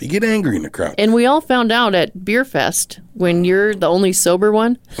weaning off. You get angry in a crowd. And we all found out at Beer Fest, when you're the only sober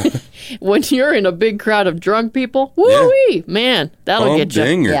one, when you're in a big crowd of drunk people, woo-wee, man, that'll get you.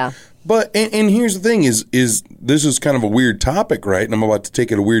 Dinger. Yeah. But, and here's the thing is this is kind of a weird topic, right? And I'm about to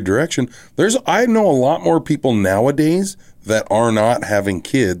take it a weird direction. I know a lot more people nowadays that are not having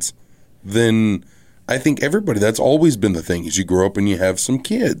kids than I think everybody. That's always been the thing is you grow up and you have some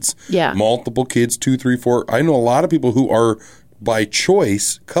kids. Yeah. Multiple kids, 2, 3, 4. I know a lot of people who are by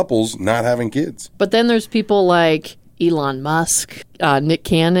choice couples not having kids. But then there's people like Elon Musk, Nick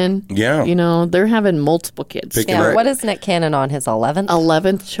Cannon. Yeah. You know, they're having multiple kids. Picking Yeah. up. What is Nick Cannon on his 11th?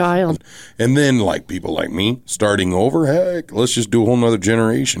 11th child. And then like people like me starting over, heck, let's just do a whole nother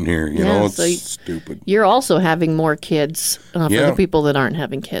generation here. You Yeah, know, it's so stupid. You're also having more kids for Yeah. the people that aren't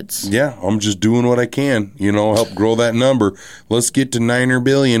having kids. Yeah, I'm just doing what I can, you know, help grow that number. Let's get to 9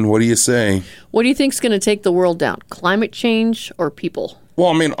 billion. What do you say? What do you think's going to take the world down? Climate change or people? Well,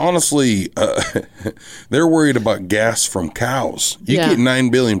 I mean, honestly, they're worried about gas from cows. You Yeah. get 9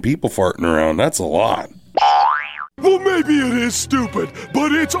 billion people farting around. That's a lot. Well, maybe it is stupid,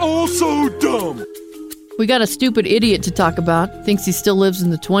 but it's also dumb. We got a stupid idiot to talk about. Thinks he still lives in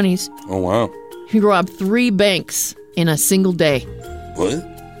the 20s. Oh, wow. He robbed 3 banks in a single day What?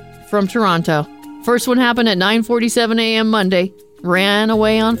 from Toronto. First one happened at 9:47 a.m. Monday. Ran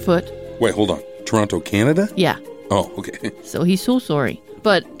away on foot. Wait, hold on. Toronto, Canada? Yeah, Oh, okay. so he's so sorry.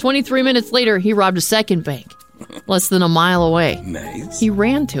 But 23 minutes later, he robbed a second bank, less than a mile away. Nice. He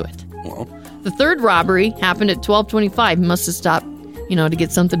ran to it. Well, The third robbery happened at 12:25. He must have stopped, to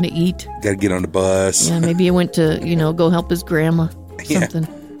get something to eat. got to get on the bus. Yeah, maybe he went to, go help his grandma. Yeah. Something.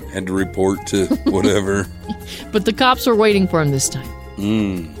 Had to report to whatever. But the cops were waiting for him this time.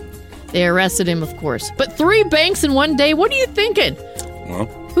 They arrested him, of course. But 3 banks in one day? What are you thinking? Well,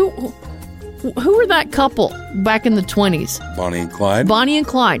 Who were that couple back in the 20s? Bonnie and Clyde. Bonnie and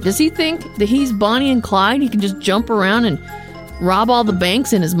Clyde. Does he think that he's Bonnie and Clyde? He can just jump around and rob all the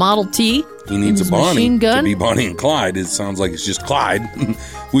banks in his Model T? He needs his a Bonnie machine gun? to be Bonnie and Clyde. It sounds like it's just Clyde.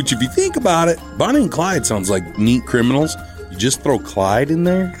 Which, if you think about it, Bonnie and Clyde sounds like neat criminals. You just throw Clyde in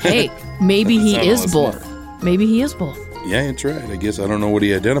there. Hey, maybe he Sound is all both. smart. Maybe he is both. Yeah, that's right. I guess I don't know what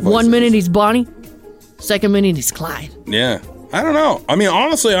he identifies. 1 as. minute he's Bonnie, second minute he's Clyde. Yeah, I don't know. I mean,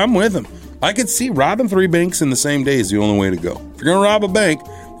 honestly, I'm with him. I could see robbing 3 banks in the same day is the only way to go. If you're going to rob a bank,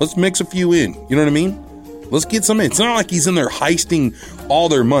 let's mix a few in. You know what I mean? Let's get some in. It's not like he's in there heisting all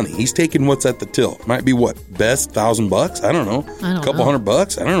their money. He's taking what's at the till. Might be what? Best $1,000? I don't know. A couple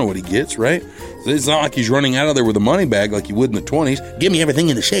 $100? I don't know what he gets, right? It's not like he's running out of there with a money bag like you would in the 20s. Give me everything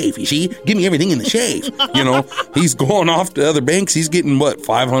in the safe, you see? Give me everything in the safe. You know, he's going off to other banks. He's getting, what,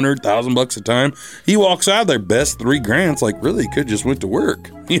 $500, $1,000 a time? He walks out of there, best $3,000. It's like, really, he could just went to work,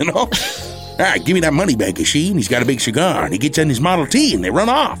 you know? All right, give me that money bag, you see? And he's got a big cigar, and he gets in his Model T, and they run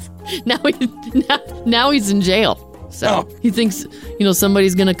off. Now he's in jail. So he thinks,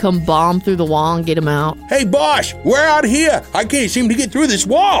 somebody's going to come bomb through the wall and get him out. Hey, boss, we're out here. I can't seem to get through this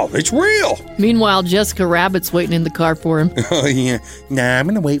wall. It's real. Meanwhile, Jessica Rabbit's waiting in the car for him. Oh, yeah. Nah, I'm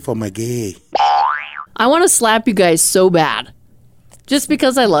going to wait for my gay. I want to slap you guys so bad. Just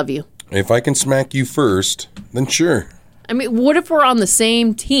because I love you. If I can smack you first, then sure. I mean, what if we're on the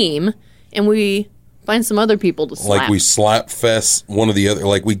same team and we find some other people to slap? Like we slap fest one of the other.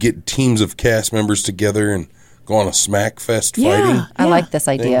 Like we get teams of cast members together and go on a smack fest fighting. I like this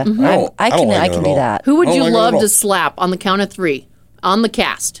idea. Mm-hmm. I can do that. Who would you love to slap on the count of 3 on the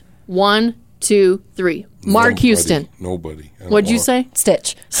cast? 1, 2, 3. Mark Houston. Nobody. What'd you say?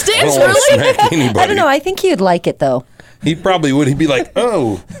 Stitch. Stitch, I don't want to really? smack anybody. I don't know. I think he would like it though. He probably would. He'd be like,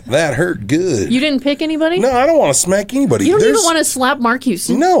 "Oh, that hurt good." You didn't pick anybody? No, I don't want to smack anybody. You don't even want to slap Mark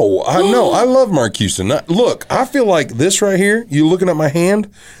Houston? No, I love Mark Houston. Look, I feel like this right here, you looking at my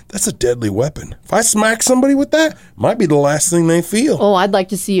hand, that's a deadly weapon. If I smack somebody with that, might be the last thing they feel. Oh, I'd like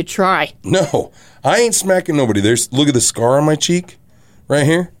to see you try. No, I ain't smacking nobody. Look at the scar on my cheek right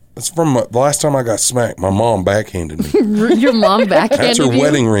here. That's from the last time I got smacked. My mom backhanded me. Your mom backhanded That's her you?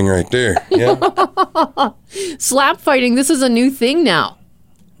 wedding ring right there. Yeah. Slap fighting, this is a new thing now.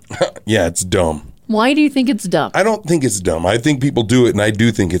 Yeah, it's dumb. Why do you think it's dumb? I don't think it's dumb. I think people do it, and I do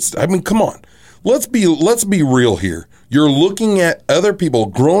think it's. I mean, come on, let's be real here. You're looking at other people,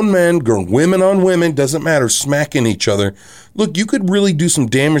 grown men, grown women on women, doesn't matter, smacking each other. Look, you could really do some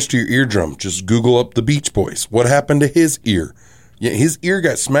damage to your eardrum. Just Google up the Beach Boys. What happened to his ear? Yeah, his ear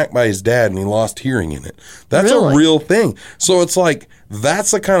got smacked by his dad, and he lost hearing in it. That's Really? a real thing. So it's like that's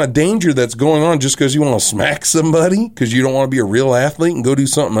the kind of danger that's going on just because you want to smack somebody because you don't want to be a real athlete and go do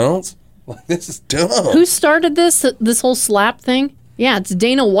something else. Like, this is dumb. Who started this whole slap thing? Yeah, it's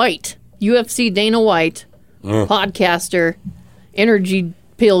Dana White, UFC Dana White, podcaster, energy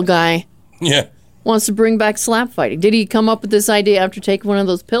pill guy. Yeah. Wants to bring back slap fighting. Did he come up with this idea after taking one of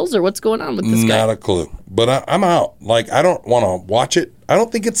those pills, or what's going on with this guy? Not a clue. But I'm out. Like, I don't want to watch it. I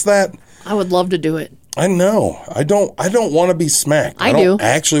don't think it's that. I would love to do it. I know. I don't want to be smacked. I don't do.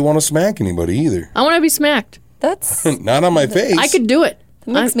 actually want to smack anybody either. I want to be smacked. That's Not on my face. I could do it.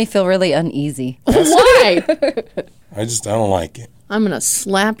 It makes me feel really uneasy. Why? I don't like it. I'm going to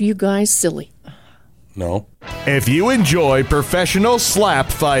slap you guys silly. No. If you enjoy professional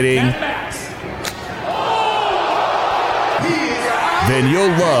slap fighting, then you'll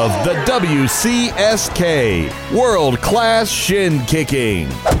love the WCSK, World Class Shin Kicking.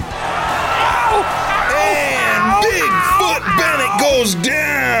 And Bigfoot Bennett goes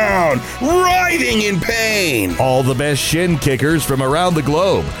down, writhing in pain. All the best shin kickers from around the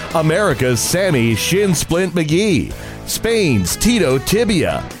globe. America's Sammy Shin Splint McGee, Spain's Tito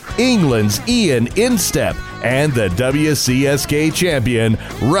Tibia, England's Ian Instep, and the WCSK champion,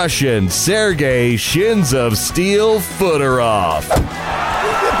 Russian Sergey Shins of Steel Footerov.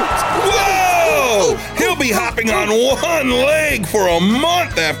 Whoa! He'll be hopping on one leg for a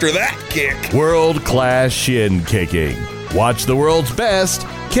month after that kick. World-class shin kicking. Watch the world's best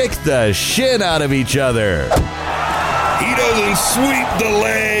kick the shin out of each other. He doesn't sweep the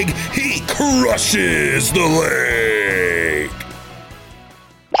leg, he crushes the leg.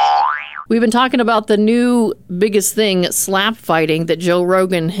 We've been talking about the new biggest thing, slap fighting, that Joe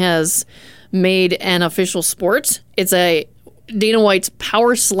Rogan has made an official sport. It's a Dana White's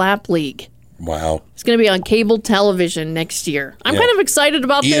Power Slap League. Wow. It's going to be on cable television next year. I'm kind of excited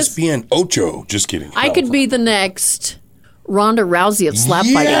about this. ESPN Ocho. Just kidding. I could be the next Ronda Rousey of slap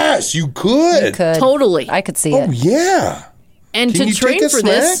fighting. Yes, you could. You could. Totally. I could see Oh, it. yeah. And Can to you train take a for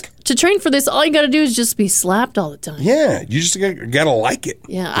this, snack? all you got to do is just be slapped all the time. Yeah, you just got to like it.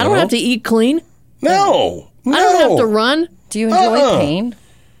 Yeah, I don't have to eat clean. No. I don't have to run. Do you enjoy pain?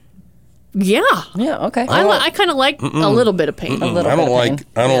 Yeah. Yeah, okay. I kind of like a little bit of pain. A little I bit don't of pain.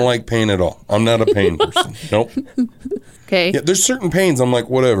 I don't like pain at all. I'm not a pain person. Nope. Okay. Yeah, there's certain pains I'm like,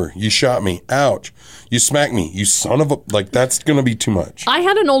 whatever. You shot me. Ouch. You smacked me. You son of a... Like, that's going to be too much. I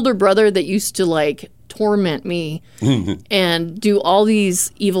had an older brother that used to torment me and do all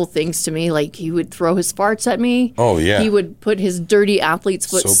these evil things to me. Like he would throw his farts at me. Oh, yeah. He would put his dirty athlete's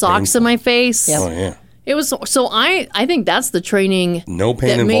foot So socks painful. in my face. Oh, yeah. It was so I think that's the training. No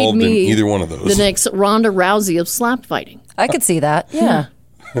pain that made involved in me either one of those. The next Ronda Rousey of slap fighting. I could see that. Yeah.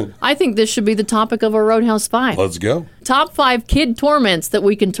 I think this should be the topic of our Roadhouse 5. Let's go. Top 5 kid torments that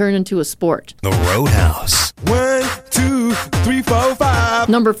we can turn into a sport. The Roadhouse. 1, 2, 3, 4, 5.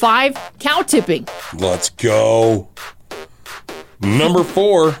 Number 5, cow tipping. Let's go. Number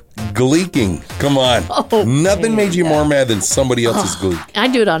 4, gleeking. Come on. Oh. Nothing made you more mad than somebody else's gleek. I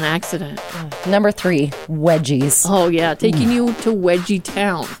do it on accident. Number 3, wedgies. Oh, yeah, taking you to Wedgie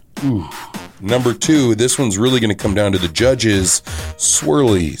Town. Number 2, this one's really going to come down to the judges,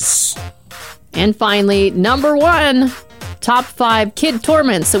 swirlies. And finally, number 1, top 5 kid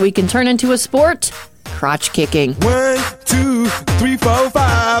torments that we can turn into a sport, crotch kicking. 1, 2, 3, 4,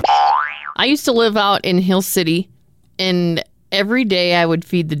 5. I used to live out in Hill City, and every day I would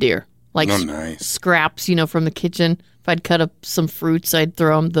feed the deer. Like Oh, nice. scraps, from the kitchen. If I'd cut up some fruits, I'd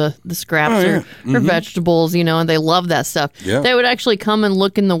throw them the scraps Oh, yeah. or vegetables, and they love that stuff. Yeah. They would actually come and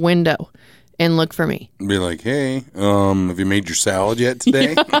look in the window and look for me. Be like, hey, have you made your salad yet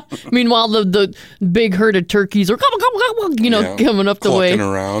today? Meanwhile, the big herd of turkeys are Yeah, coming up the way. clucking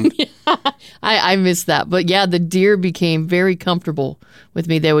around. I miss that. But yeah, the deer became very comfortable with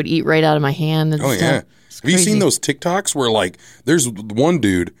me. They would eat right out of my hand and Oh, stuff. yeah. It's Have you crazy. seen those TikToks where, there's one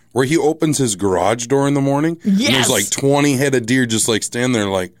dude where he opens his garage door in the morning? Yes. And there's 20 head of deer just standing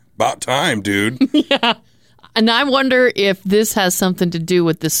there about time, dude. And I wonder if this has something to do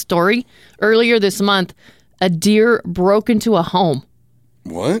with this story. Earlier this month, a deer broke into a home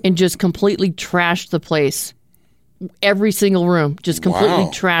What? and just completely trashed the place. Every single room, just completely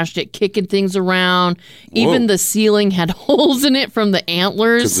Wow. trashed it, kicking things around. Even Whoa. the ceiling had holes in it from the Because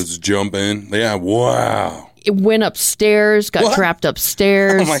antlers. it's jumping. Yeah, wow. It went upstairs, got What? trapped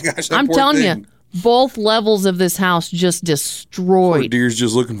upstairs. Oh, my gosh, that I'm poor telling thing. you, both levels of this house just Poor destroyed. deer's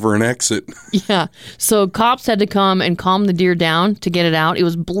just looking for an exit. Yeah. So cops had to come and calm the deer down to get it out. It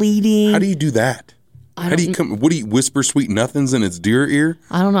was bleeding. How do you do that? How do you come? What do you whisper sweet nothings in its deer ear?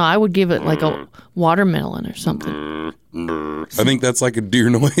 I don't know. I would give it like a watermelon or something. I think that's like a deer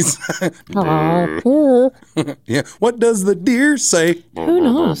noise. Oh, Yeah. What does the deer say? who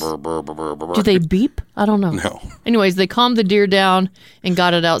knows? Do they beep? I don't know. No. Anyways, they calmed the deer down and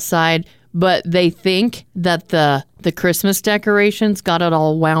got it outside, but they think that the Christmas decorations got it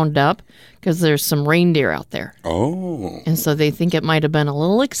all wound up because there's some reindeer out there. Oh, And so they think it might have been a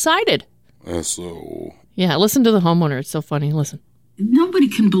little excited. so Yeah, listen to the homeowner. It's so funny. Listen. Nobody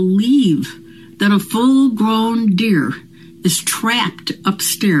can believe that a full-grown deer is trapped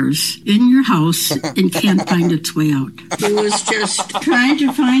upstairs in your house and can't find its way out. It was just trying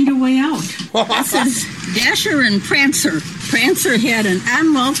to find a way out. This is Dasher and Prancer. Prancer had an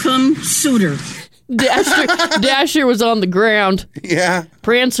unwelcome suitor. Dasher was on the ground. yeah.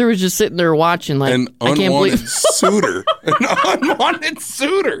 Prancer was just sitting there watching like, An I can't unwanted believe. suitor. An unwanted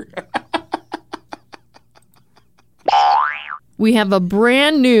suitor. We have a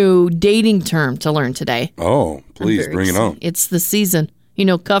brand new dating term to learn today. Oh, please Very bring it on. excited. It's the season.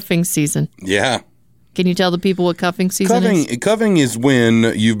 Cuffing season. Yeah. Can you tell the people what cuffing season is? Cuffing is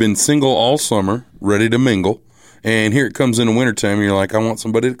when you've been single all summer, ready to mingle, and here it comes in the wintertime, and you're like, I want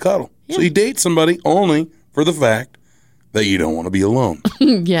somebody to cuddle. So you date somebody only for the fact that you don't want to be alone.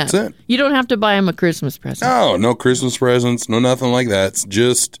 Yeah. That's it. You don't have to buy him a Christmas present. Oh, no Christmas presents, no nothing like that. It's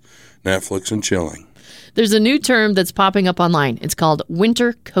just Netflix and chilling. There's a new term that's popping up online. It's called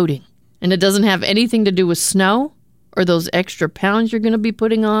winter coating. And it doesn't have anything to do with snow or those extra pounds you're going to be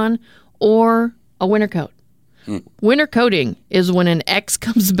putting on or a winter coat. Winter coating is when an ex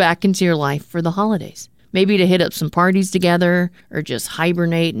comes back into your life for the holidays. Maybe to hit up some parties together or just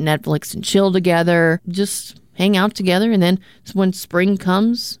hibernate, Netflix and chill together. Just hang out together. And then when spring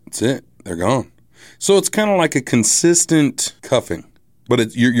comes, That's it. They're gone. So it's kind of like a consistent cuffing,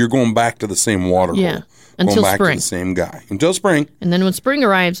 but you're going back to the same water Yeah, hole. until going back spring. to the same guy. Until spring. and then when spring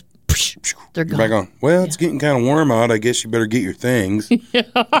arrives, they're You're gone. back on. Well, it's getting kind of warm out. I guess you better get your things.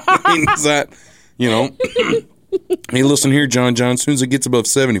 I mean, is that, hey, listen here, John. As soon as it gets above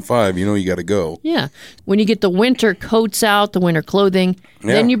 75, you got to go. Yeah. When you get the winter coats out, the winter clothing,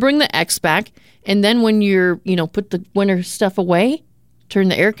 then Yeah. you bring the X back. And then when you're, put the winter stuff away, turn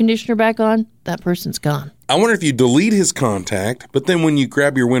the air conditioner back on, that person's gone. I wonder if you delete his contact, but then when you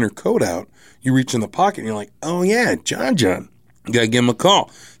grab your winter coat out, you reach in the pocket and you're like, oh, yeah, John. You got to give him a call.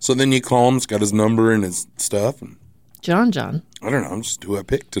 So then you call him. It's got his number and his stuff. And John. I don't know. Just who I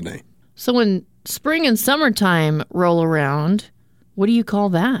picked today. So when spring and summertime roll around, what do you call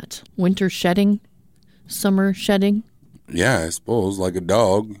that? Winter shedding? summer shedding? Yeah, I suppose, like a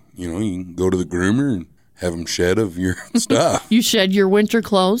dog. You know, you can go to the groomer and have them shed of your stuff. You shed your winter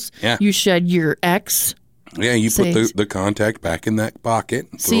clothes. Yeah. You shed your ex. Yeah, you put the contact back in that pocket.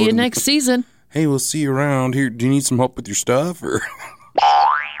 And See you next season. Hey, we'll see you around here. Do you need some help with your stuff? Or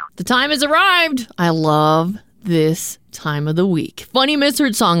The time has arrived. I love this time of the week. Funny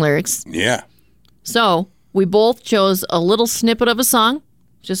misheard song lyrics. Yeah. So we both chose a little snippet of a song,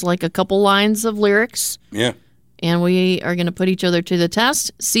 just like a couple lines of lyrics. Yeah. And we are going to put each other to the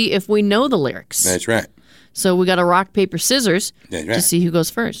test, see if we know the lyrics. That's right. So we got a rock, paper, scissors That's right. to see who goes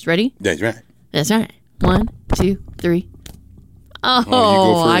first. Ready? That's right. That's right. 1, 2, 3. Oh, you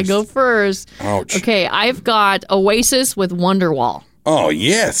go I first. go first. Ouch. Okay, I've got Oasis with Wonderwall. Oh,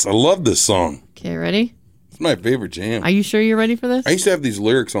 yes. I love this song. Okay, ready? It's my favorite jam. Are you sure you're ready for this? I used to have these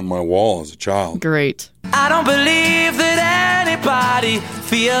lyrics on my wall as a child. Great. I don't believe that anybody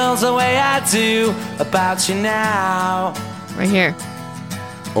feels the way I do about you now. Right here.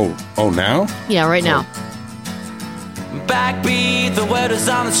 Oh, now? Yeah, right now. Backbeat, the word is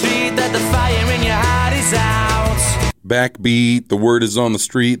on the street that the fire in your heart is out. Backbeat, the word is on the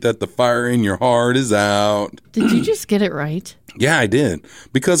street that the fire in your heart is out. Did you just get it right? Yeah, I did.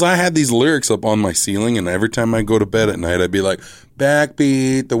 Because I had these lyrics up on my ceiling, and every time I go to bed at night, I'd be like,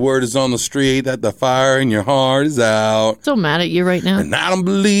 backbeat, the word is on the street that the fire in your heart is out. So mad at you right now. And I don't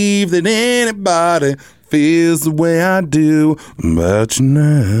believe that anybody feels the way I do about you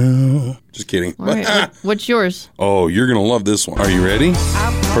now. Just kidding. All right, what's yours? Oh, you're going to love this one. Are you ready?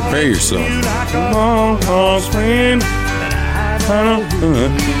 Prepare yourself.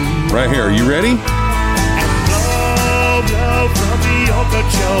 Right here. Are you ready? Blow from the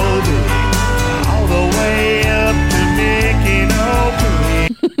Okeechobee all the way up to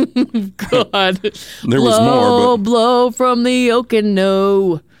Mickinokie. God. There was more, but blow from the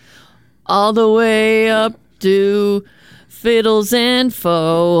Okino all the way up to Fiddles and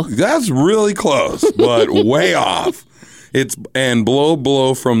Foe. that's really close, but way off. It's and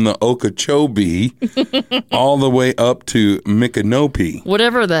blow from the Okeechobee all the way up to Mickinokie.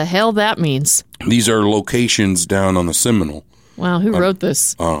 Whatever the hell that means. These are locations down on the Seminole. Wow, who wrote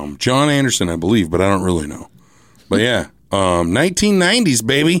this? John Anderson, I believe, but I don't really know. But yeah, 1990s,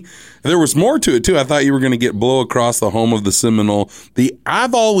 baby. There was more to it, too. I thought you were going to get blow across the home of the Seminole.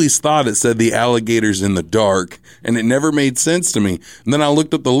 I've always thought it said the alligators in the dark, and it never made sense to me. And then I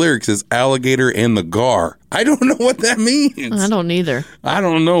looked up the lyrics as alligator and the gar. I don't know what that means. I don't either. I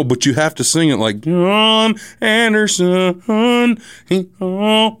don't know, but you have to sing it like John Anderson. He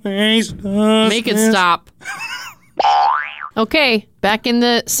always does. Make it this. stop. Okay, back in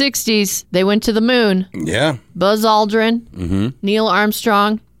the 60s, they went to the moon. Yeah. Buzz Aldrin, Neil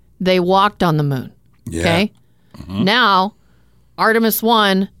Armstrong, they walked on the moon. Yeah. Okay? Now, Artemis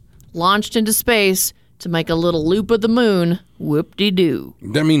 1 launched into space to make a little loop of the moon. Whoop-de-doo.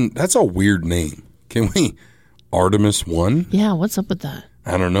 I mean, that's a weird name. Can we? Artemis 1? Yeah, what's up with that?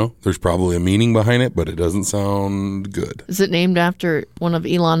 I don't know. There's probably a meaning behind it, but it doesn't sound good. Is it named after one of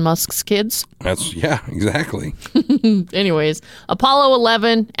Elon Musk's kids? Yeah, exactly. Anyways, Apollo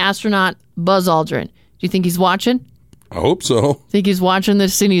 11 astronaut Buzz Aldrin. Do you think he's watching? I hope so. Think he's watching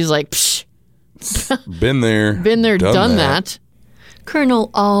this scene? He's like, psh. Been there. Been there, done that. Colonel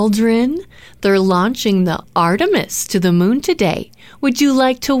Aldrin, they're launching the Artemis to the moon today. Would you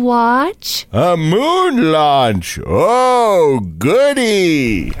like to watch? A moon launch. Oh,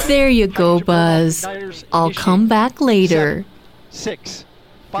 goody. There you go, Buzz. I'll come back later. 6.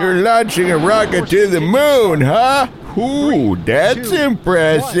 You're launching a rocket to the moon, huh? Ooh, that's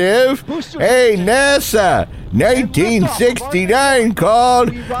impressive. Hey, NASA, 1969 called.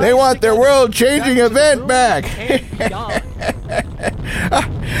 They want their world-changing event back.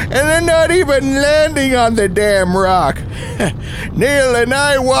 And they're not even landing on the damn rock. Neil and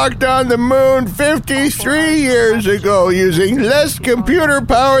I walked on the moon 53 years ago using less computer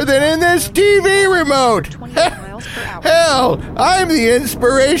power than in this TV remote. Hell, I'm the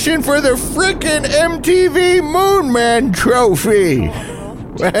inspiration for the frickin' MTV Moon Man trophy.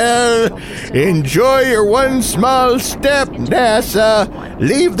 Well, enjoy your one small step, NASA.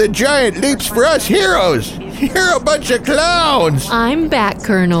 Leave the giant leaps for us heroes. You're a bunch of clowns. I'm back,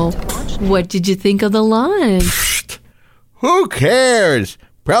 Colonel. What did you think of the launch? Who cares?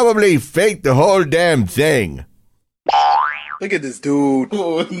 Probably faked the whole damn thing. Look at this dude.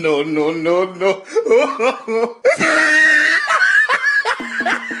 Oh, no.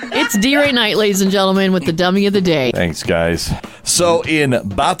 It's D-Ray Night, ladies and gentlemen, with the dummy of the day. Thanks, guys. So in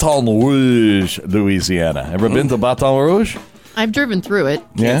Baton Rouge, Louisiana. Ever been to Baton Rouge? I've driven through it.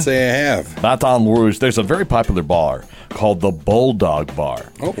 Yeah. Can't say I have. Baton Rouge, there's a very popular bar called the Bulldog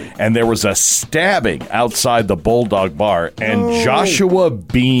Bar. Oh. And there was a stabbing outside the Bulldog Bar, and Joshua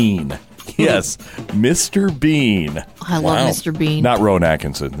Bean. Yes, Mr. Bean. I love Mr. Bean. Not Rowan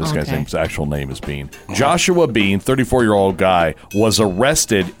Atkinson. This guy's name's actual name is Bean. Joshua Bean, 34-year-old guy, was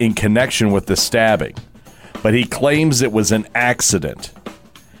arrested in connection with the stabbing, but he claims it was an accident.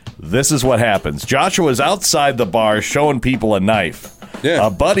 This is what happens. Joshua's outside the bar showing people a knife. Yeah. A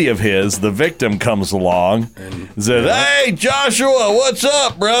buddy of his, the victim, comes along and says, "Hey, Joshua, what's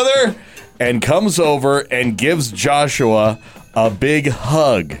up, brother?" And comes over and gives Joshua a big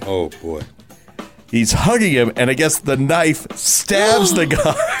hug. Oh, boy. He's hugging him, and I guess the knife stabs the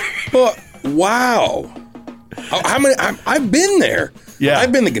guy. Oh, wow. How many? I've been there. Yeah.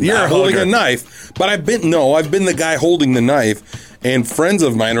 I've been the guy holding a knife, but I've been the guy holding the knife, and friends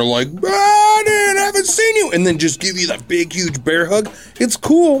of mine are like, "I haven't seen you," and then just give you that big, huge bear hug. It's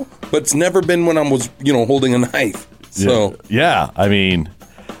cool, but it's never been when I was, holding a knife. So yeah, I mean,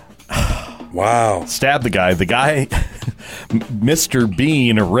 wow. Stab the guy. The guy, Mr.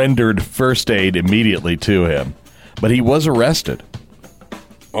 Bean, rendered first aid immediately to him, but he was arrested.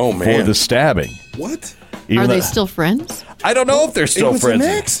 Oh, man. For the stabbing. What? Are they still friends? I don't know if they're still friends. It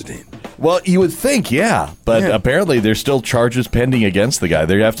was an accident. Well, you would think, yeah. But apparently there's still charges pending against the guy.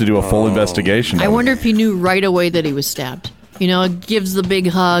 They have to do a full investigation. I wonder if he knew right away that he was stabbed. Gives the big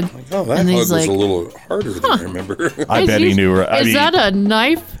hug. Oh, that and hug he's was like, a little harder than I remember. I bet he knew. Is that a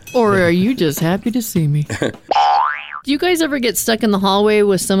knife, or are you just happy to see me? Do you guys ever get stuck in the hallway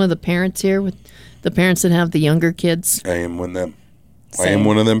with some of the parents here, with the parents that have the younger kids? I am one of them. I am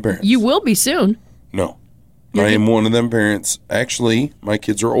one of them parents. You will be soon. No. I am one of them parents. Actually, my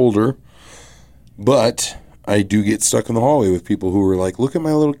kids are older, but I do get stuck in the hallway with people who are like, "Look at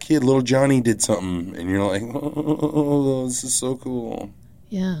my little kid, little Johnny did something." And you're like, "Oh, this is so cool."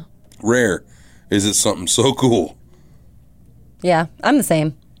 Yeah. Rare. Is it something so cool? Yeah, I'm the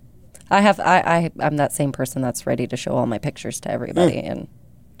same. I'm that same person that's ready to show all my pictures to everybody and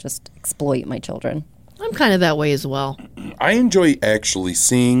just exploit my children. I'm kind of that way as well. I enjoy actually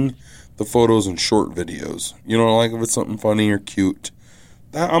seeing the photos and short videos. Like if it's something funny or cute.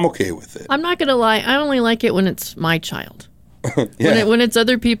 I'm okay with it. I'm not going to lie. I only like it when it's my child. When it's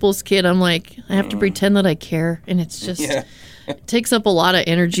other people's kid, I'm like, I have to pretend that I care. And it's just, it takes up a lot of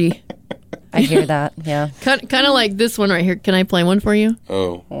energy. I hear that, yeah. Kind of like this one right here. Can I play one for you?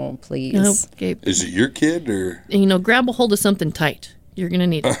 Oh, please. No, okay. Is it your kid or? Grab a hold of something tight. You're going to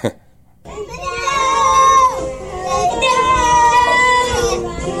need it.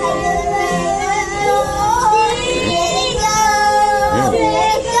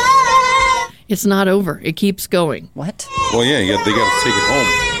 It's not over. It keeps going. What? Well, yeah, they got to take it home.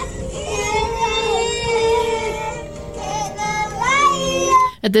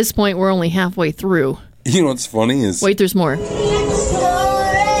 At this point, we're only halfway through. You know what's funny is... Wait, there's more.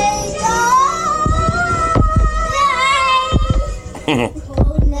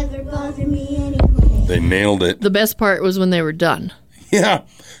 They nailed it. The best part was when they were done. Yeah.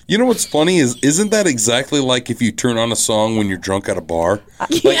 You know what's funny is, isn't that exactly like if you turn on a song when you're drunk at a bar?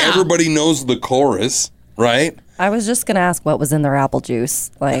 Like everybody knows the chorus, right? I was just going to ask what was in their apple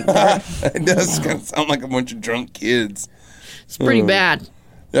juice. Like, it does kind of sound like a bunch of drunk kids. It's pretty bad.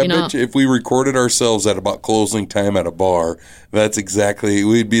 I bet you if we recorded ourselves at about closing time at a bar, that's exactly,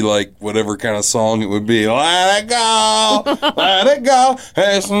 we'd be like whatever kind of song it would be. Let it go, let it go,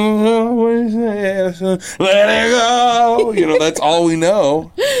 let it go. That's all we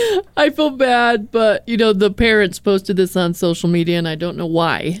know. I feel bad, but, the parents posted this on social media, and I don't know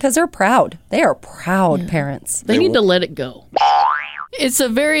why. Because they're proud. They are proud parents. They need to let it go. It's a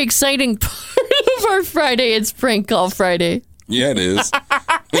very exciting part of our Friday. It's Prank Call Friday. Yeah, it is.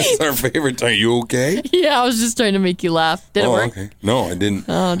 It's our favorite time. You okay? Yeah, I was just trying to make you laugh. Did it work? Okay. No, I didn't.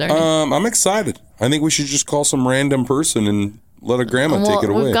 Oh, darn it. I'm excited. I think we should just call some random person and let a grandma take it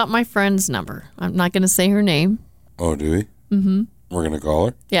away. We've got my friend's number. I'm not going to say her name. Oh, do we? Mm-hmm. We're going to call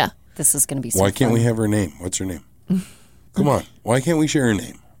her? Yeah. This is going to be so Why can't fun. we have her name? What's her name? Come on. Why can't we share her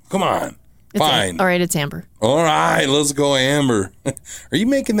name? Come on. Fine. All right, it's Amber. All right, let's go Amber. Are you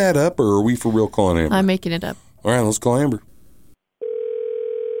making that up, or are we for real calling Amber? I'm making it up. All right, let's call Amber.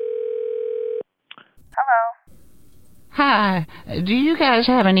 Hi, do you guys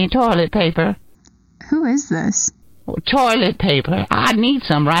have any toilet paper? Who is this? Toilet paper. I need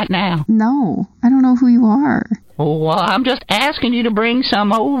some right now. No, I don't know who you are. Well, I'm just asking you to bring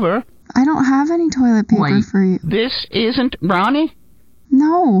some over. I don't have any toilet paper for you. This isn't Ronnie?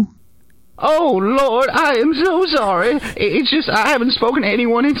 No. Oh, Lord, I am so sorry. It's just I haven't spoken to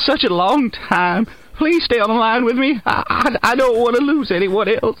anyone in such a long time. please stay on the line with me. I don't want to lose anyone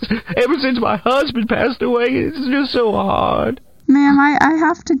else. Ever since my husband passed away, it's just so hard. Ma'am, I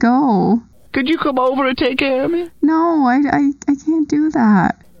have to go. Could you come over and take care of me? No, I can't do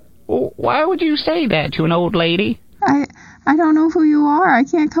that. Well, why would you say that to an old lady? I don't know who you are. I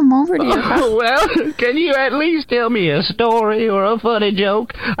can't come over to your house. Well, can you at least tell me a story or a funny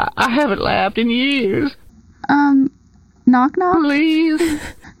joke? I haven't laughed in years. Knock knock? Please?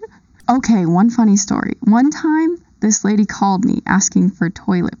 Okay, one funny story. One time, this lady called me asking for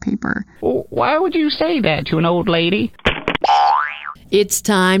toilet paper. Well, why would you say that to an old lady? It's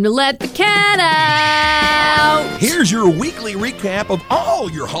time to let the cat out. Here's your weekly recap of all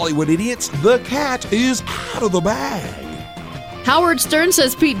your Hollywood idiots. The cat is out of the bag. Howard Stern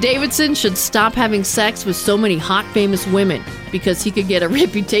says Pete Davidson should stop having sex with so many hot, famous women because he could get a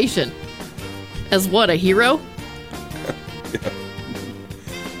reputation. As what, a hero?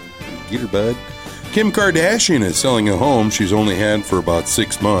 Get her, bud. Kim Kardashian is selling a home she's only had for about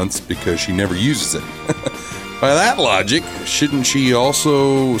 6 months because she never uses it. By that logic, shouldn't she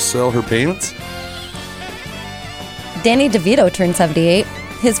also sell her pants? Danny DeVito turned 78.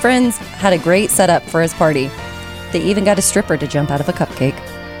 His friends had a great setup for his party. They even got a stripper to jump out of a cupcake.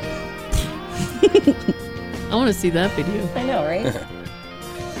 I want to see that video. I know, right?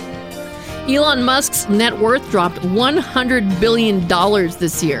 Elon Musk's net worth dropped $100 billion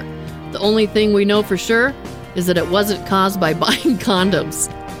this year. The only thing we know for sure is that it wasn't caused by buying condoms.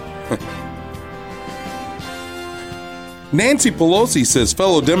 Nancy Pelosi says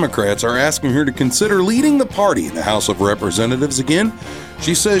fellow Democrats are asking her to consider leading the party in the House of Representatives again.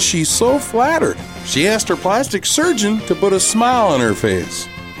 She says she's so flattered, she asked her plastic surgeon to put a smile on her face.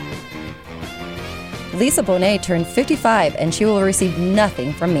 Lisa Bonet turned 55 and she will receive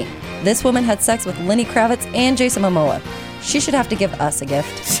nothing from me. This woman had sex with Lenny Kravitz and Jason Momoa. She should have to give us a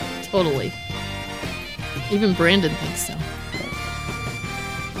gift. Totally. Even Brandon thinks so.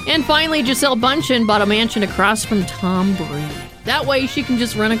 And finally, Gisele Bundchen bought a mansion across from Tom Brady. That way she can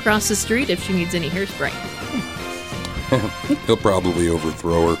just run across the street if she needs any hairspray. He'll probably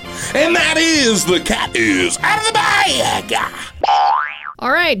overthrow her. And that is the cat is out of the bag.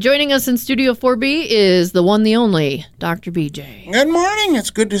 All right, joining us in Studio 4B is the one, the only, Dr. BJ. Good morning. It's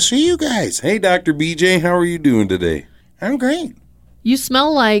good to see you guys. Hey, Dr. BJ, how are you doing today? I'm great. You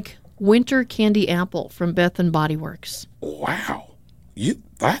smell like winter candy apple from Bath and Body Works. Wow.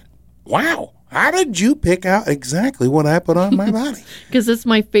 Wow. How did you pick out exactly what I put on my body? Because it's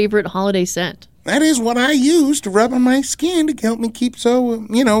my favorite holiday scent. That is what I use to rub on my skin to help me keep so,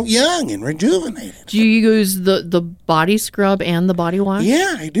 young and rejuvenated. Do you use the body scrub and the body wash?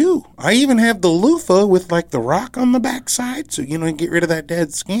 Yeah, I do. I even have the loofah with, the rock on the backside, so, get rid of that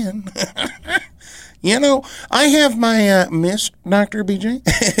dead skin. I have my mist, Dr. BJ.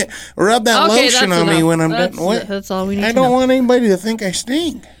 Rub that lotion on me when I'm done. That's all we need I don't want anybody to think I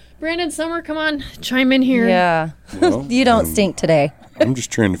stink. Brandon Summer, come on, chime in here. Yeah. Well, you don't stink today. I'm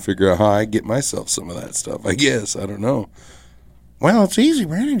just trying to figure out how I get myself some of that stuff, I guess. I don't know. Well, it's easy,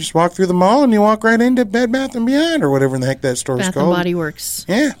 Brandon. Just walk through the mall and you walk right into Bed Bath & Beyond or whatever the heck that store's called. Bath and Body Works.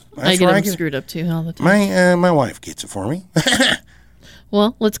 Yeah. I get them screwed up, too, all the time. My wife gets it for me.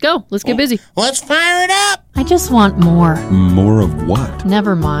 Well, let's go. Let's get busy. Let's fire it up. I just want more. More of what?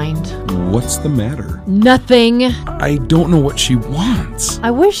 Never mind. What's the matter? Nothing. I don't know what she wants. I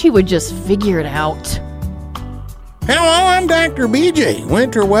wish he would just figure it out. Hello, I'm Dr. BJ,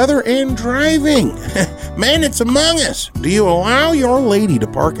 winter weather and driving. Man, it's among us. Do you allow your lady to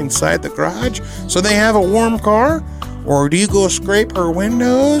park inside the garage so they have a warm car? Or do you go scrape her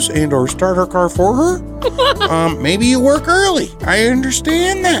windows and or start her car for her? Maybe you work early. I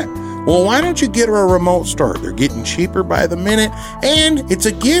understand that. Well, why don't you get her a remote start? They're getting cheaper by the minute, and it's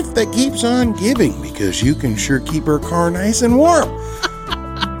a gift that keeps on giving because you can sure keep her car nice and warm.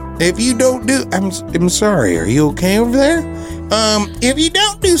 If you don't do... I'm sorry, are you okay over there? If you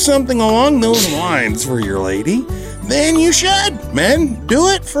don't do something along those lines for your lady, then you should, men. Do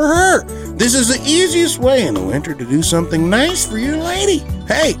it for her. This is the easiest way in the winter to do something nice for your lady.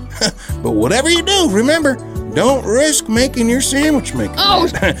 Hey, but whatever you do, remember, don't risk making your sandwich maker. Oh,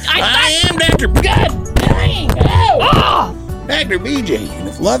 I am Dr. God dang! Oh! Dr. BJ, and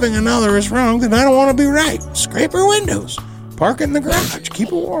if loving another is wrong, then I don't want to be right. Scrape her windows. Park in the garage. Keep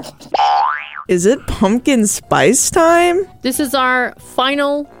it warm. Is it pumpkin spice time? This is our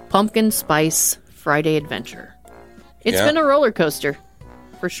final pumpkin spice Friday adventure. It's been a roller coaster,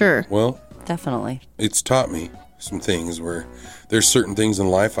 for sure. Well, definitely. It's taught me some things where there's certain things in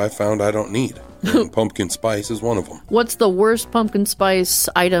life I found I don't need. And pumpkin spice is one of them. What's the worst pumpkin spice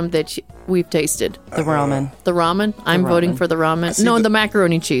item that we've tasted? The ramen. The ramen? I'm voting for the ramen. No, the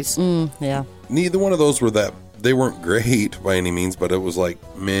macaroni cheese. Yeah. neither one of those were that. They weren't great by any means, but it was like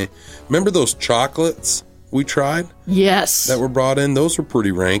meh. Remember those chocolates we tried? Yes. That were brought in? Those were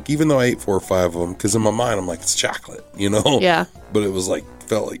pretty rank, even though I ate 4 or 5 of them, because in my mind, I'm like, it's chocolate, you know? Yeah. But it was like,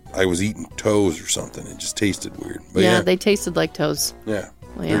 felt like I was eating toes or something. It just tasted weird. But yeah, they tasted like toes. Yeah.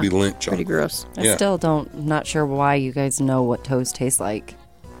 Well, yeah. Pretty lint chocolate. Pretty gross. I still not sure why you guys know what toes taste like.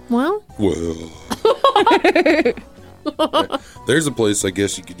 Well. There's a place I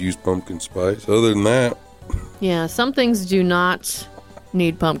guess you could use pumpkin spice. Other than that. Yeah, some things do not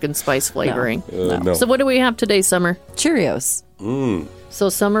need pumpkin spice flavoring. No. So what do we have today, Summer? Cheerios. So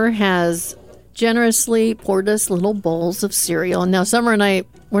Summer has generously poured us little bowls of cereal. Now, Summer and I,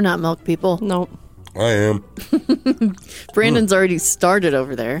 we're not milk people. Nope. I am. Brandon's already started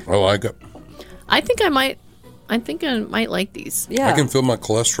over there. I like it. I think I might like these. Yeah. I can feel my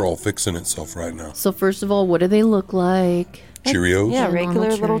cholesterol fixing itself right now. So first of all, what do they look like? Cheerios? Yeah, regular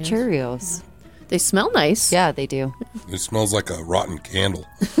Normal little Cheerios. They smell nice. Yeah, they do. It smells like a rotten candle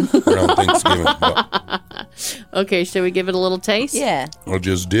around Thanksgiving. But Okay, should we give it a little taste? Yeah. I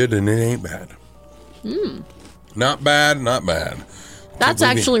just did, and it ain't bad. Not bad, not bad. That's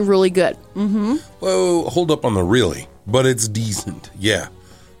actually really good. Mm-hmm. Well, hold up on the really, but it's decent. Yeah,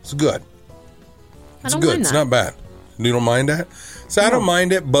 it's good. It's good. It's not bad. You don't mind that? So I don't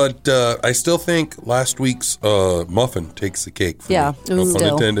mind it, but I still think last week's muffin takes the cake for me. No pun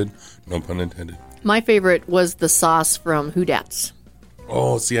intended. No pun intended. My favorite was the sauce from Houdat's.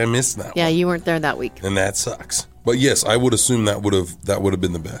 Oh, see, I missed that. Yeah, you weren't there that week. And that sucks. But yes, I would assume that would have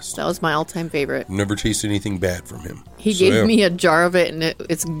been the best. That was my all-time favorite. Never tasted anything bad from him. He gave me a jar of it, and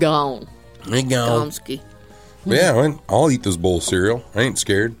it's gone. It's gone. Gomsky. Yeah, I'll eat this bowl of cereal. I ain't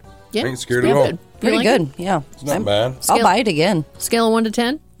scared. Yeah, I ain't scared at all. Good. Pretty like good. it? Yeah. It's not bad. I'll buy it again. Scale of 1 to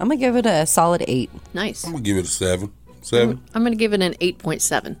 10? I'm going to give it a solid 8. Nice. I'm going to give it a 7. 7. I'm going to give it an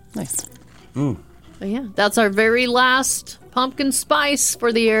 8.7. Nice. But yeah, that's our very last pumpkin spice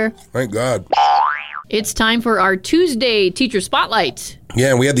for the year. Thank God. It's time for our Tuesday Teacher Spotlight.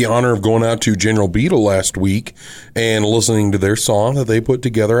 Yeah, we had the honor of going out to General Beetle last week and listening to their song that they put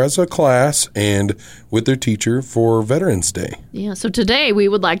together as a class and with their teacher for Veterans Day. Yeah, so today we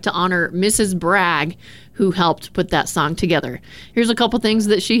would like to honor Mrs. Bragg, who helped put that song together. Here's a couple things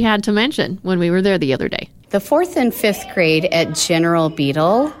that she had to mention when we were there the other day. The 4th and 5th grade at General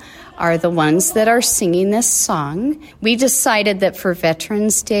Beetle are the ones that are singing this song. We decided that for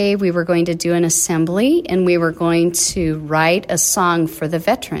Veterans Day, we were going to do an assembly and we were going to write a song for the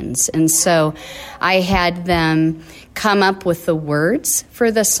veterans. And so I had them come up with the words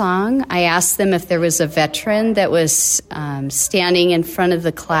for the song. I asked them if there was a veteran that was standing in front of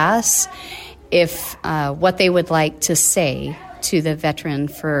the class, if what they would like to say to the veteran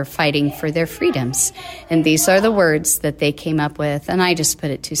for fighting for their freedoms. And these are the words that they came up with, and I just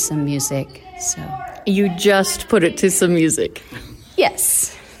put it to some music. So you just put it to some music?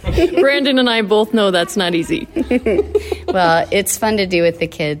 Yes. Brandon and I both know that's not easy. Well, it's fun to do with the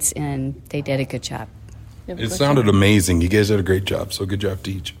kids, and they did a good job. It sounded amazing. You guys did a great job, so good job,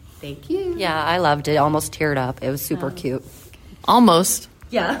 Teach. Thank you. Yeah, I loved it. Almost teared up. It was super cute. Almost.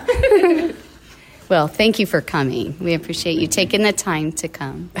 Yeah. Well, thank you for coming. We appreciate you taking the time to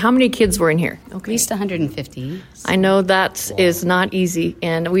come. How many kids were in here? At least 150. I know that is not easy,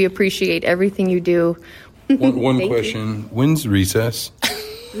 and we appreciate everything you do. One question. When's recess?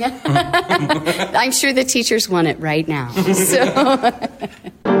 I'm sure the teachers want it right now. So.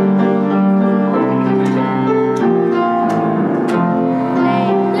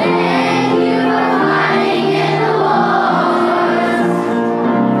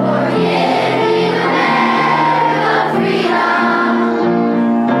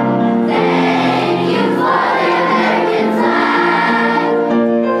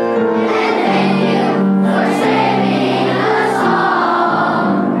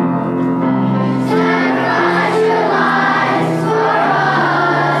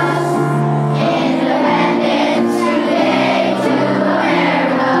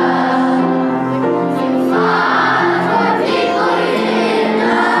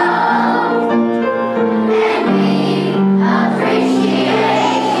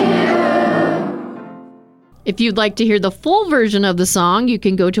 If you'd like to hear the full version of the song, you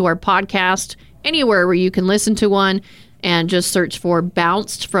can go to our podcast anywhere where you can listen to one and just search for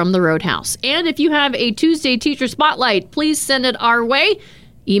Bounced from the Roadhouse. And if you have a Tuesday Teacher Spotlight, please send it our way.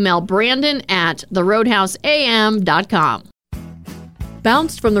 Email Brandon at theroadhouseam.com.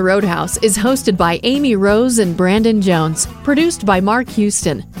 Bounced from the Roadhouse is hosted by Amy Rose and Brandon Jones, produced by Mark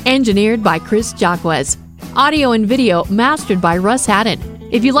Houston, engineered by Chris Jacquez, audio and video mastered by Russ Haddon.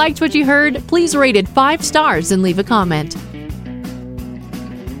 If you liked what you heard, please rate it 5 stars and leave a comment.